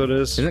what club soda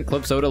is? Isn't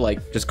club soda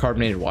like just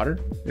carbonated water?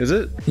 Is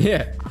it?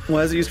 Yeah.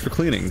 Why is it used for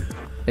cleaning?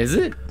 Is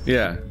it?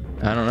 Yeah.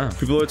 I don't know.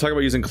 People always talk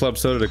about using club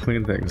soda to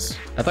clean things.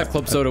 I thought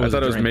club soda was. I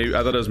thought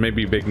it was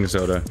maybe baking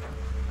soda.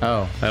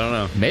 Oh, I don't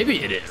know.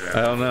 Maybe it is.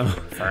 I don't know.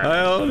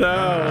 I don't know.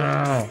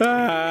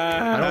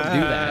 I don't do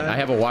that. I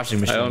have a washing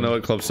machine. I don't know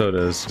what club soda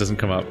is. It doesn't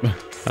come up. I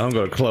don't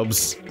go to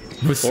clubs.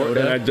 With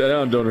soda? I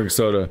don't drink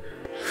soda.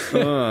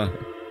 So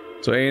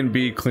A and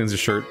B cleans the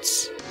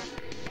shirts.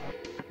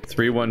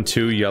 3, 1,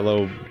 2,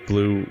 yellow,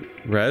 blue,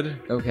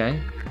 red.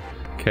 Okay.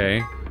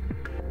 Okay.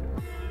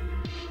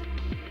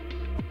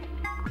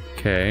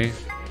 Okay.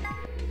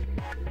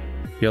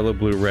 Yellow,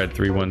 blue, red.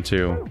 3, 1,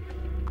 2.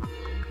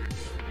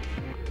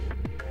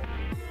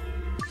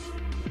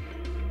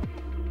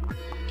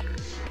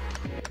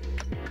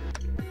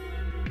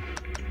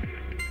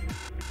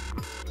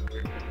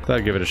 Thought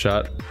I'd give it a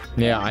shot.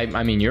 Yeah,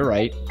 I mean, you're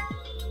right.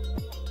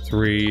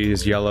 3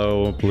 is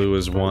yellow, blue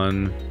is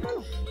 1.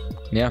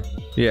 Yeah.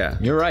 Yeah.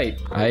 You're right.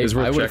 I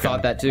would have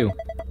thought that too.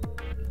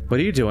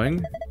 What are you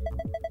doing?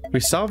 We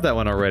solved that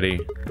one already.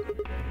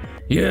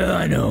 Yeah,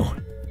 I know.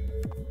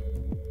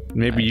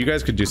 Maybe you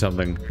guys could do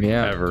something.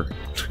 Yeah. Ever.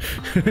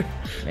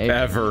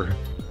 Ever.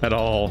 At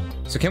all.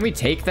 So can we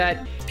take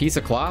that piece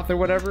of cloth or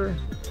whatever?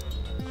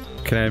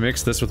 Can I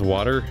mix this with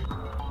water?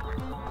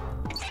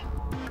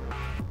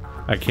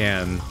 I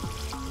can.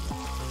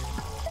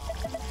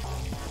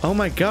 Oh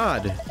my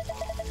god!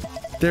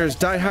 There's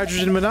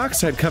dihydrogen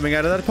monoxide coming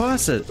out of that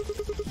faucet!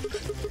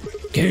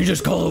 Can you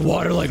just call it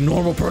water like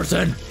normal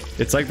person?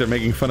 It's like they're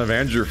making fun of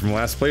Andrew from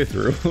last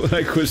playthrough when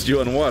I quizzed you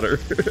on water.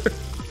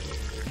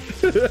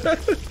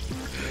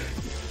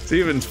 So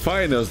even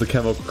Fine knows the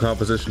chemical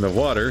composition of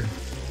water.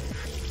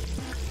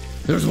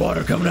 There's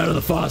water coming out of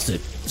the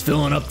faucet. It's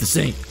filling up the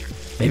sink.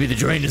 Maybe the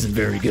drain isn't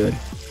very good.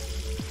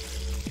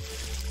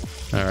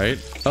 Alright.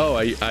 Oh,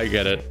 I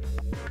get it.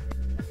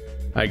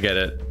 I get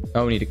it.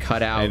 Oh, we need to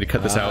cut out. I need to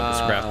cut this out with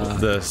the scrap of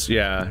this,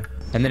 yeah.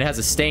 And then it has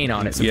a stain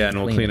on it. So yeah, and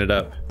we'll clean it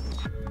up.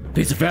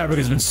 Piece of fabric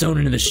has been sewn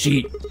into the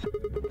sheet.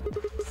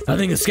 I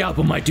think a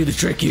scalpel might do the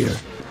trick here.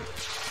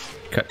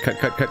 Cut, cut,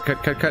 cut, cut,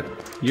 cut, cut, cut.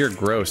 You're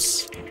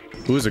gross.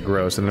 Who's a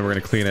gross? And then we're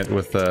gonna clean it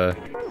with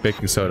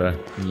baking soda.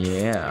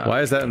 Yeah.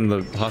 Why is that in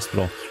the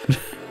hospital?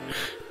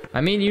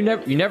 I mean, you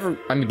never.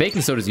 I mean,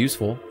 baking soda is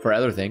useful for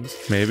other things.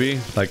 Maybe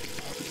like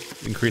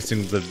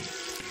increasing the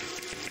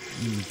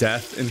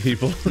death in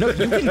people. No,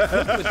 you can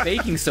cook with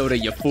baking soda,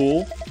 you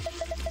fool.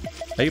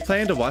 Are you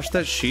planning to wash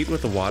that sheet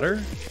with the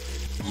water?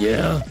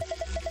 Yeah.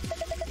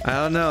 I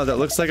don't know. That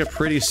looks like a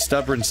pretty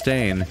stubborn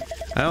stain.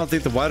 I don't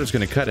think the water's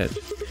gonna cut it.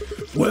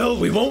 Well,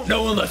 we won't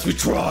know unless we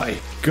try.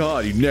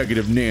 God, you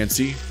negative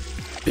Nancy.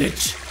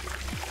 Bitch.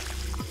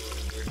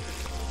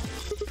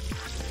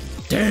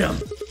 Damn.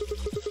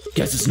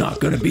 Guess it's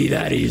not gonna be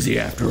that easy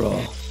after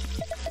all.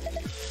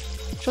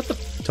 Shut the...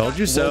 Told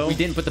you so. Well, we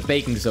didn't put the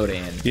baking soda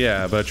in.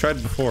 Yeah, but I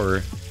tried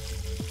before.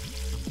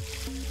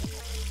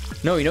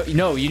 No, you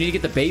need to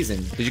get the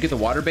basin. Did you get the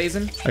water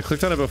basin? I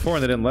clicked on it before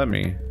and they didn't let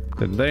me.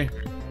 Didn't they?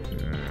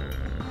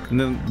 And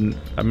then,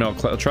 I mean,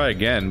 I'll try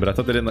again, but I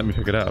thought they didn't let me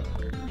pick it up.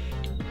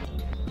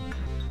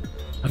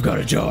 I've got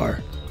a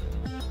jar.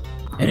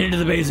 And into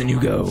the basin you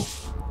go.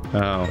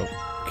 Oh,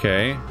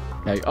 okay.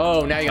 Now you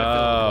gotta fill it with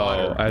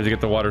water. I have to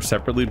get the water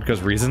separately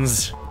because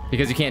reasons?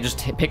 Because you can't just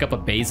pick up a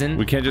basin?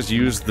 We can't just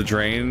use the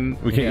drain.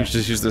 We can't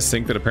just use the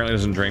sink that apparently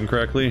doesn't drain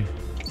correctly.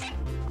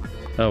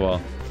 Oh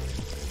well.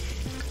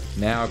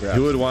 Now grab.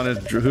 Who'd want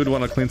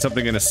to clean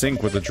something in a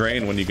sink with a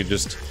drain when you could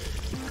just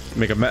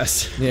make a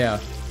mess? Yeah.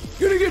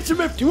 Gonna get some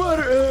empty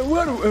water,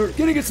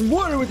 gonna get some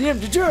water with the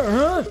empty jar,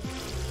 huh?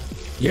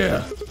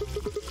 Yeah.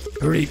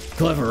 Pretty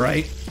clever,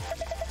 right?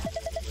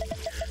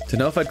 To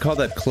know if I'd call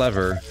that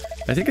clever,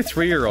 I think a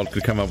 3-year-old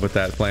could come up with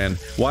that plan.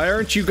 Why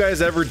aren't you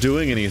guys ever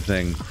doing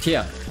anything?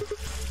 Yeah.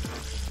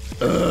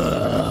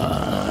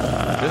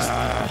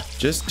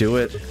 Just do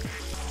it.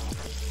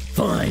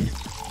 Fine.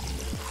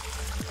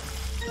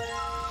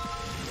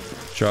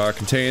 Jar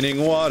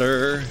containing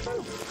water.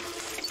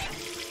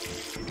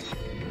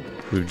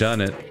 We've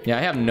done it. Yeah,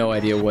 I have no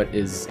idea what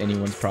is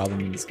anyone's problem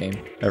in this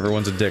game.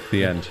 Everyone's a dick,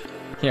 the end.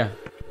 Yeah.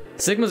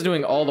 Sigma's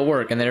doing all the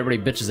work, and then everybody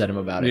bitches at him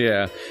about it.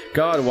 Yeah.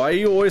 God, why are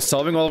you always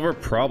solving all of our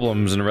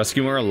problems and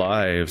rescuing our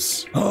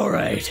lives?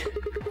 Alright.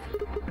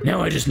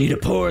 Now I just need to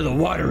pour the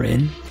water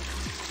in.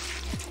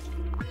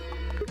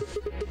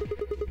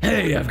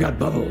 Hey, I've got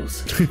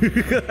bubbles.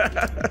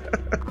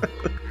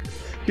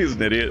 He's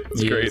an idiot.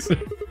 It's great.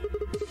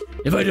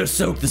 If I just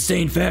soak the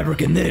stained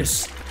fabric in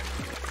this.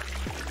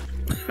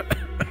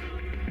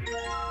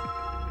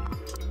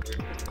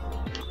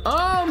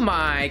 Oh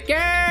my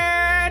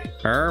god!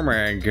 Oh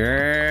my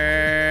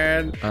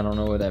god. I don't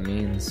know what that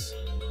means.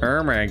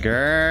 Oh my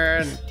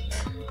god.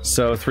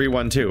 So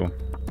 312.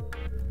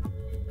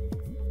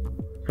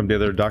 From the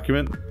other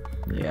document?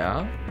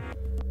 Yeah.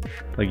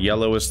 Like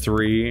yellow is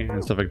 3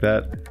 and stuff like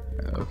that.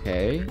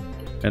 Okay.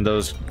 And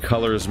those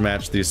colors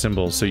match these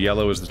symbols. So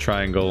yellow is the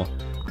triangle,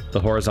 the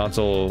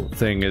horizontal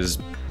thing is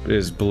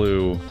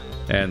blue,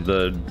 and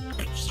the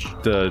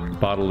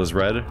bottle is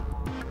red.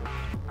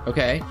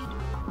 Okay.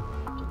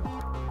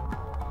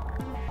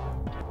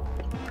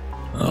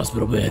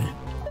 Hospital bed.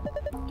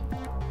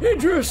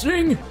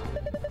 Interesting.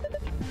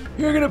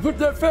 You're gonna put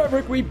that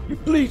fabric we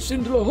bleached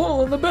into the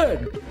hole in the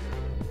bed.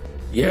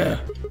 Yeah.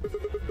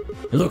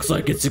 It looks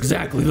like it's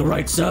exactly the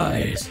right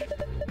size.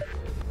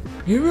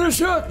 Give it a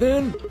shot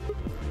then.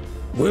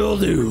 Will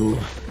do.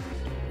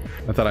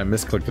 I thought I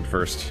misclicked it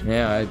first.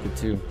 Yeah, I did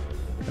too.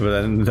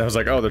 But then I was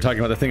like, oh, they're talking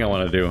about the thing I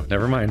want to do.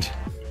 Never mind.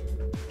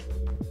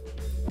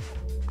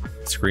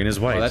 The screen is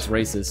white. Oh, that's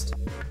racist.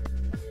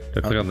 Do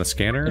I click on the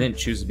scanner? I didn't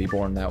choose to be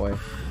born that way.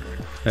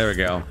 There we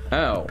go.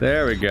 Oh.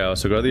 There we go.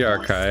 So go to the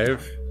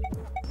archive.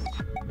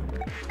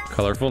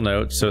 Colorful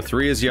note. So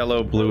 3 is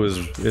yellow, blue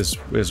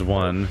is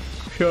 1.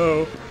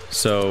 Go.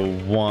 So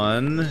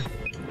 1,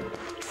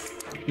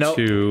 nope.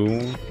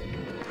 2,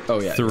 oh,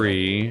 yeah,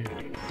 3,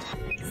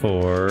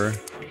 4,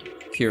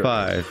 Cured.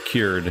 5.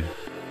 Cured.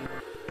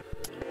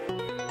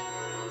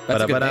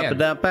 That's a good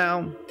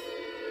band.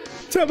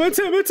 Tell me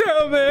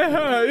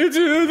how you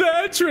do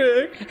that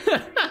trick.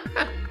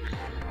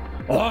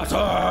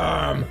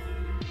 Awesome!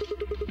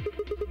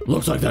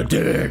 Looks like that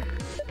did.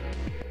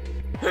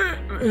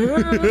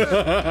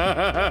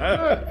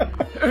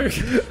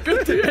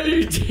 Get the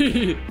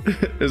AED.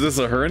 Is this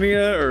a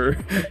hernia or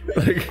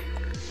like?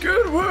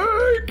 Good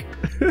work.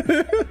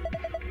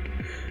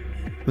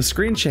 The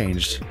screen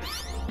changed.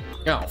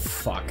 Oh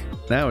fuck!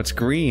 Now it's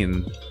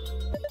green.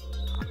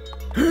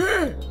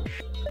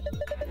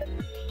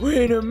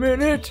 Wait a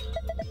minute.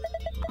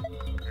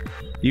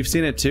 You've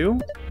seen it too?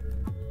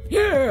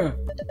 Yeah.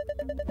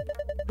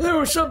 There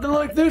was something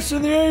like this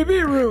in the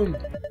A.B. room.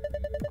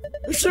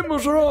 The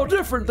symbols are all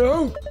different,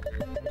 though.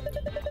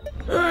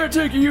 I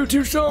take it you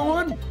two saw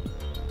one?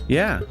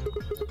 Yeah.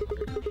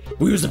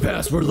 We use a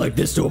password like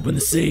this to open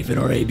the safe in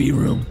our A.B.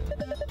 room.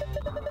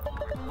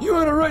 You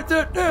want to write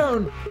that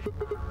down?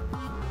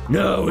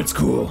 No, it's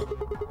cool.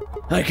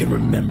 I can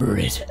remember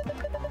it.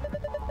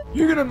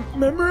 You're gonna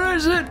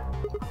memorize it?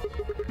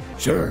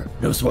 Sure,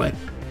 no sweat.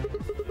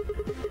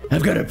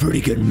 I've got a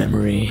pretty good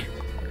memory.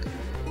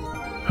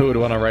 Who would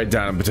want to write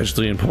down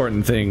potentially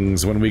important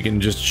things when we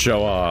can just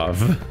show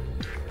off?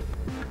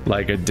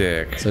 Like a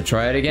dick. So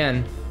try it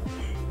again.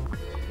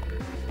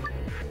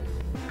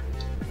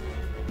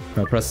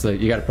 No, press the.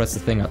 You gotta press the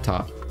thing up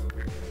top.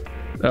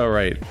 Oh,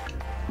 right.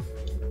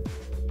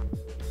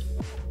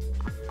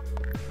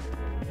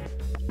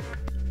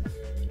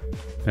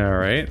 All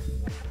right.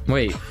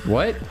 Wait,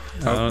 what?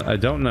 I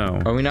don't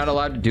know. Are we not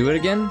allowed to do it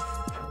again?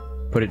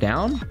 Put it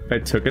down? I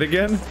took it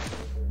again?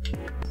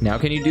 Now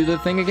can you do the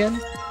thing again?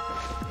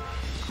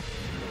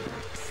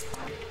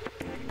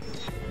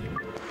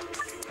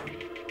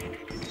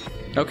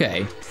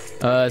 Okay.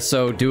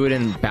 So do it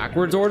in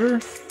backwards order?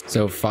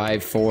 So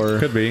 5, 4...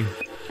 Could be.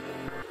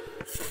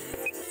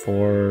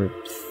 4,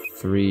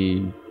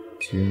 3,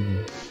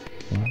 2,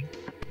 1.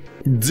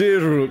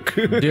 Deruk.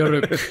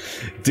 Deruk.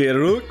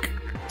 Deruk?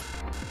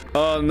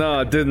 Oh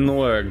no, it didn't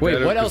work. Wait,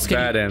 Deruk what else can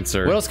bad you...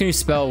 answer. What else can you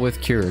spell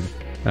with cured?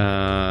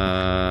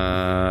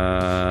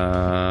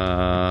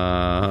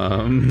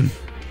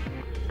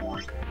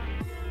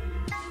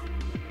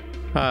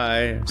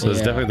 Hi. So it's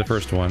definitely the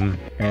first one.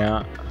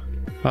 Yeah.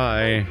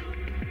 Hi.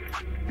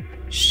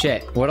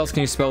 Shit. What else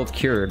can you spell with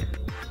cured?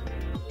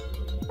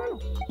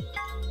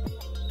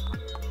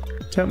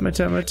 Tell me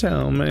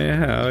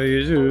how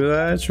you do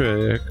that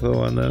trick. The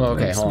one that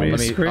makes hold on. me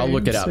scream, I'll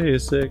look it up.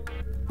 Sick.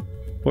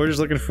 We're just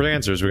looking for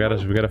answers. We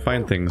gotta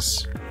find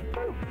things.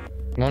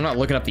 Well, I'm not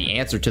looking up the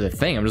answer to the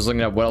thing. I'm just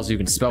looking up what else you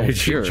can spell Are with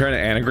you cured. trying to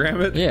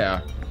anagram it?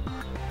 Yeah.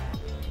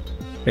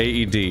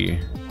 AED.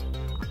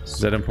 Is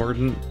that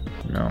important?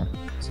 No.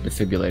 It's a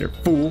defibrillator.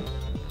 Fool.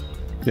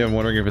 Yeah, I'm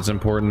wondering if it's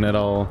important at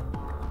all.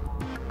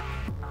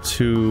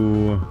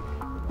 To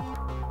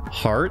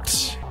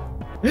heart?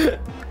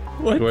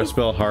 What? Do I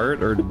spell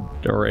heart or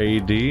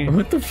AED?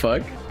 What the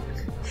fuck?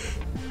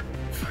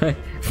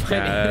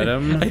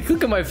 Adam. I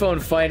click on my phone,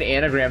 find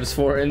anagrams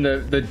for, and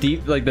the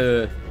deep, like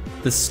the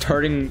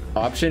starting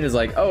option is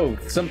like, oh,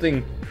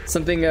 something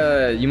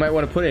you might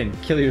want to put in,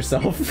 kill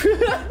yourself.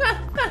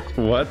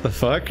 What the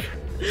fuck?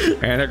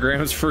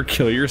 Anagrams for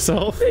kill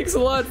yourself? Thanks a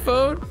lot,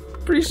 phone.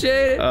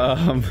 Appreciate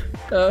it.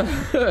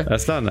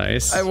 That's not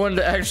nice. I wanted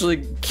to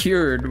actually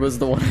cured was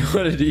the one I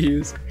wanted to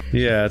use.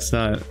 Yeah, it's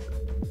not.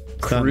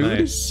 It's not Crude?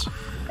 nice.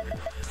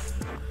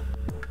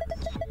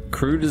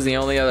 Crude is the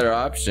only other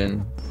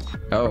option.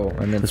 Oh,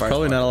 and then there's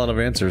probably not a lot of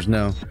answers.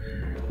 No.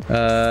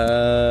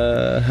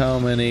 How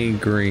many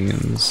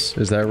greens?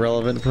 Is that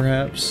relevant,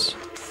 perhaps?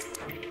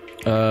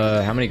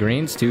 How many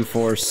greens? 2,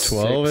 4, 12,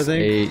 6, I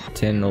think? 8,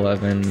 10,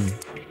 11.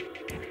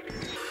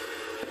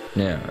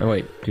 Yeah. Oh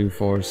wait, 2,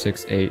 4,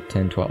 6, 8,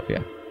 10, 12.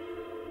 Yeah.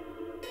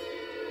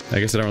 I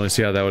guess I don't really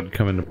see how that would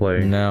come into play.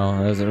 No,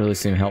 that doesn't really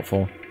seem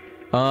helpful.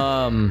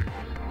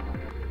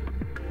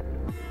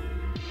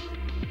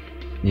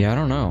 Yeah, I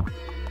don't know.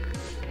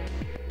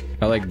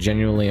 I like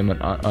genuinely am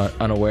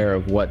unaware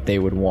of what they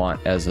would want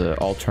as an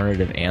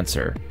alternative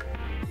answer.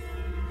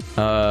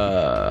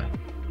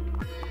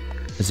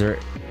 Is there?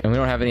 And we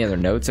don't have any other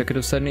notes that could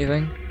have said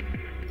anything.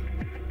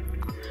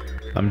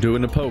 I'm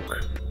doing a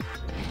poke.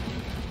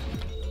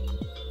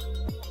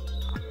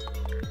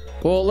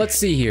 Well, let's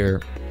see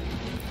here.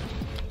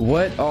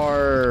 What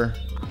are...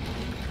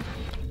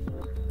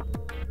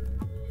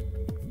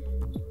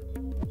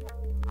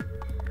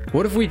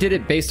 What if we did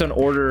it based on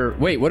order...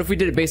 Wait, what if we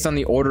did it based on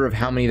the order of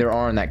how many there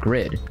are on that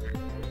grid?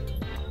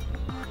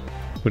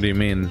 What do you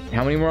mean?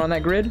 How many were on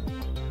that grid?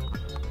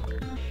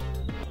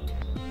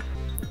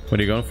 What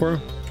are you going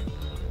for?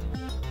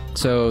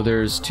 So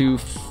there's 2,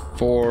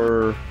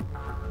 4,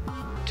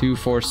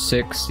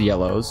 6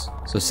 yellows.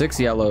 So 6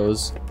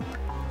 yellows,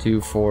 2,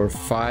 4,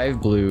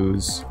 5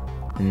 blues,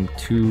 and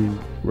 2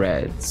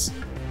 reds.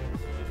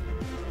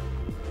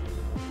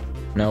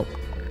 Nope.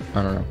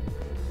 I don't know.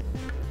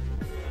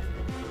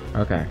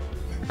 Okay.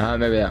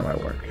 Maybe that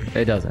might work.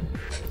 It doesn't.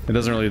 It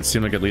doesn't really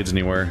seem like it leads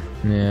anywhere.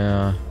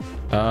 Yeah.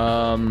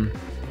 Oh,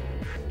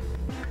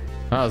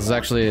 this is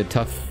actually a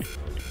tough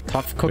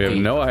cookie. We have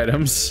no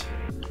items.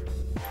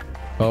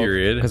 Oh,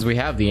 period. Because we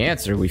have the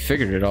answer. We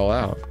figured it all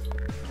out.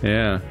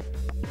 Yeah.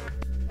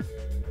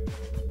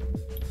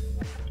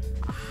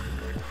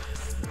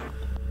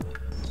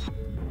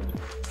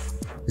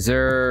 Is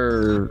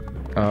there...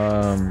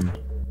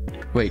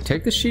 Wait,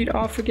 take the sheet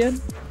off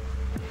again?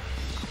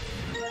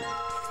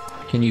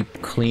 Can you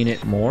clean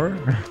it more?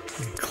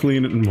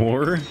 Clean it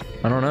more?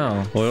 I don't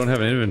know. Well, I don't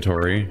have an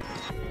inventory.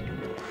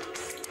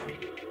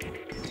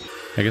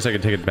 I guess I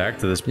could take it back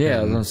to this pen. Yeah,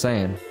 that's what I'm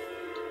saying.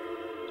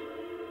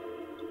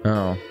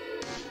 Oh.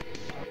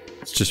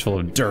 It's just full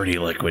of dirty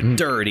liquid.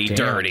 Dirty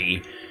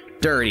birdie.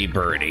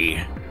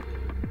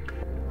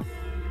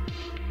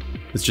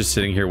 It's just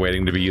sitting here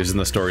waiting to be used in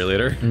the story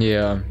later.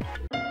 Yeah.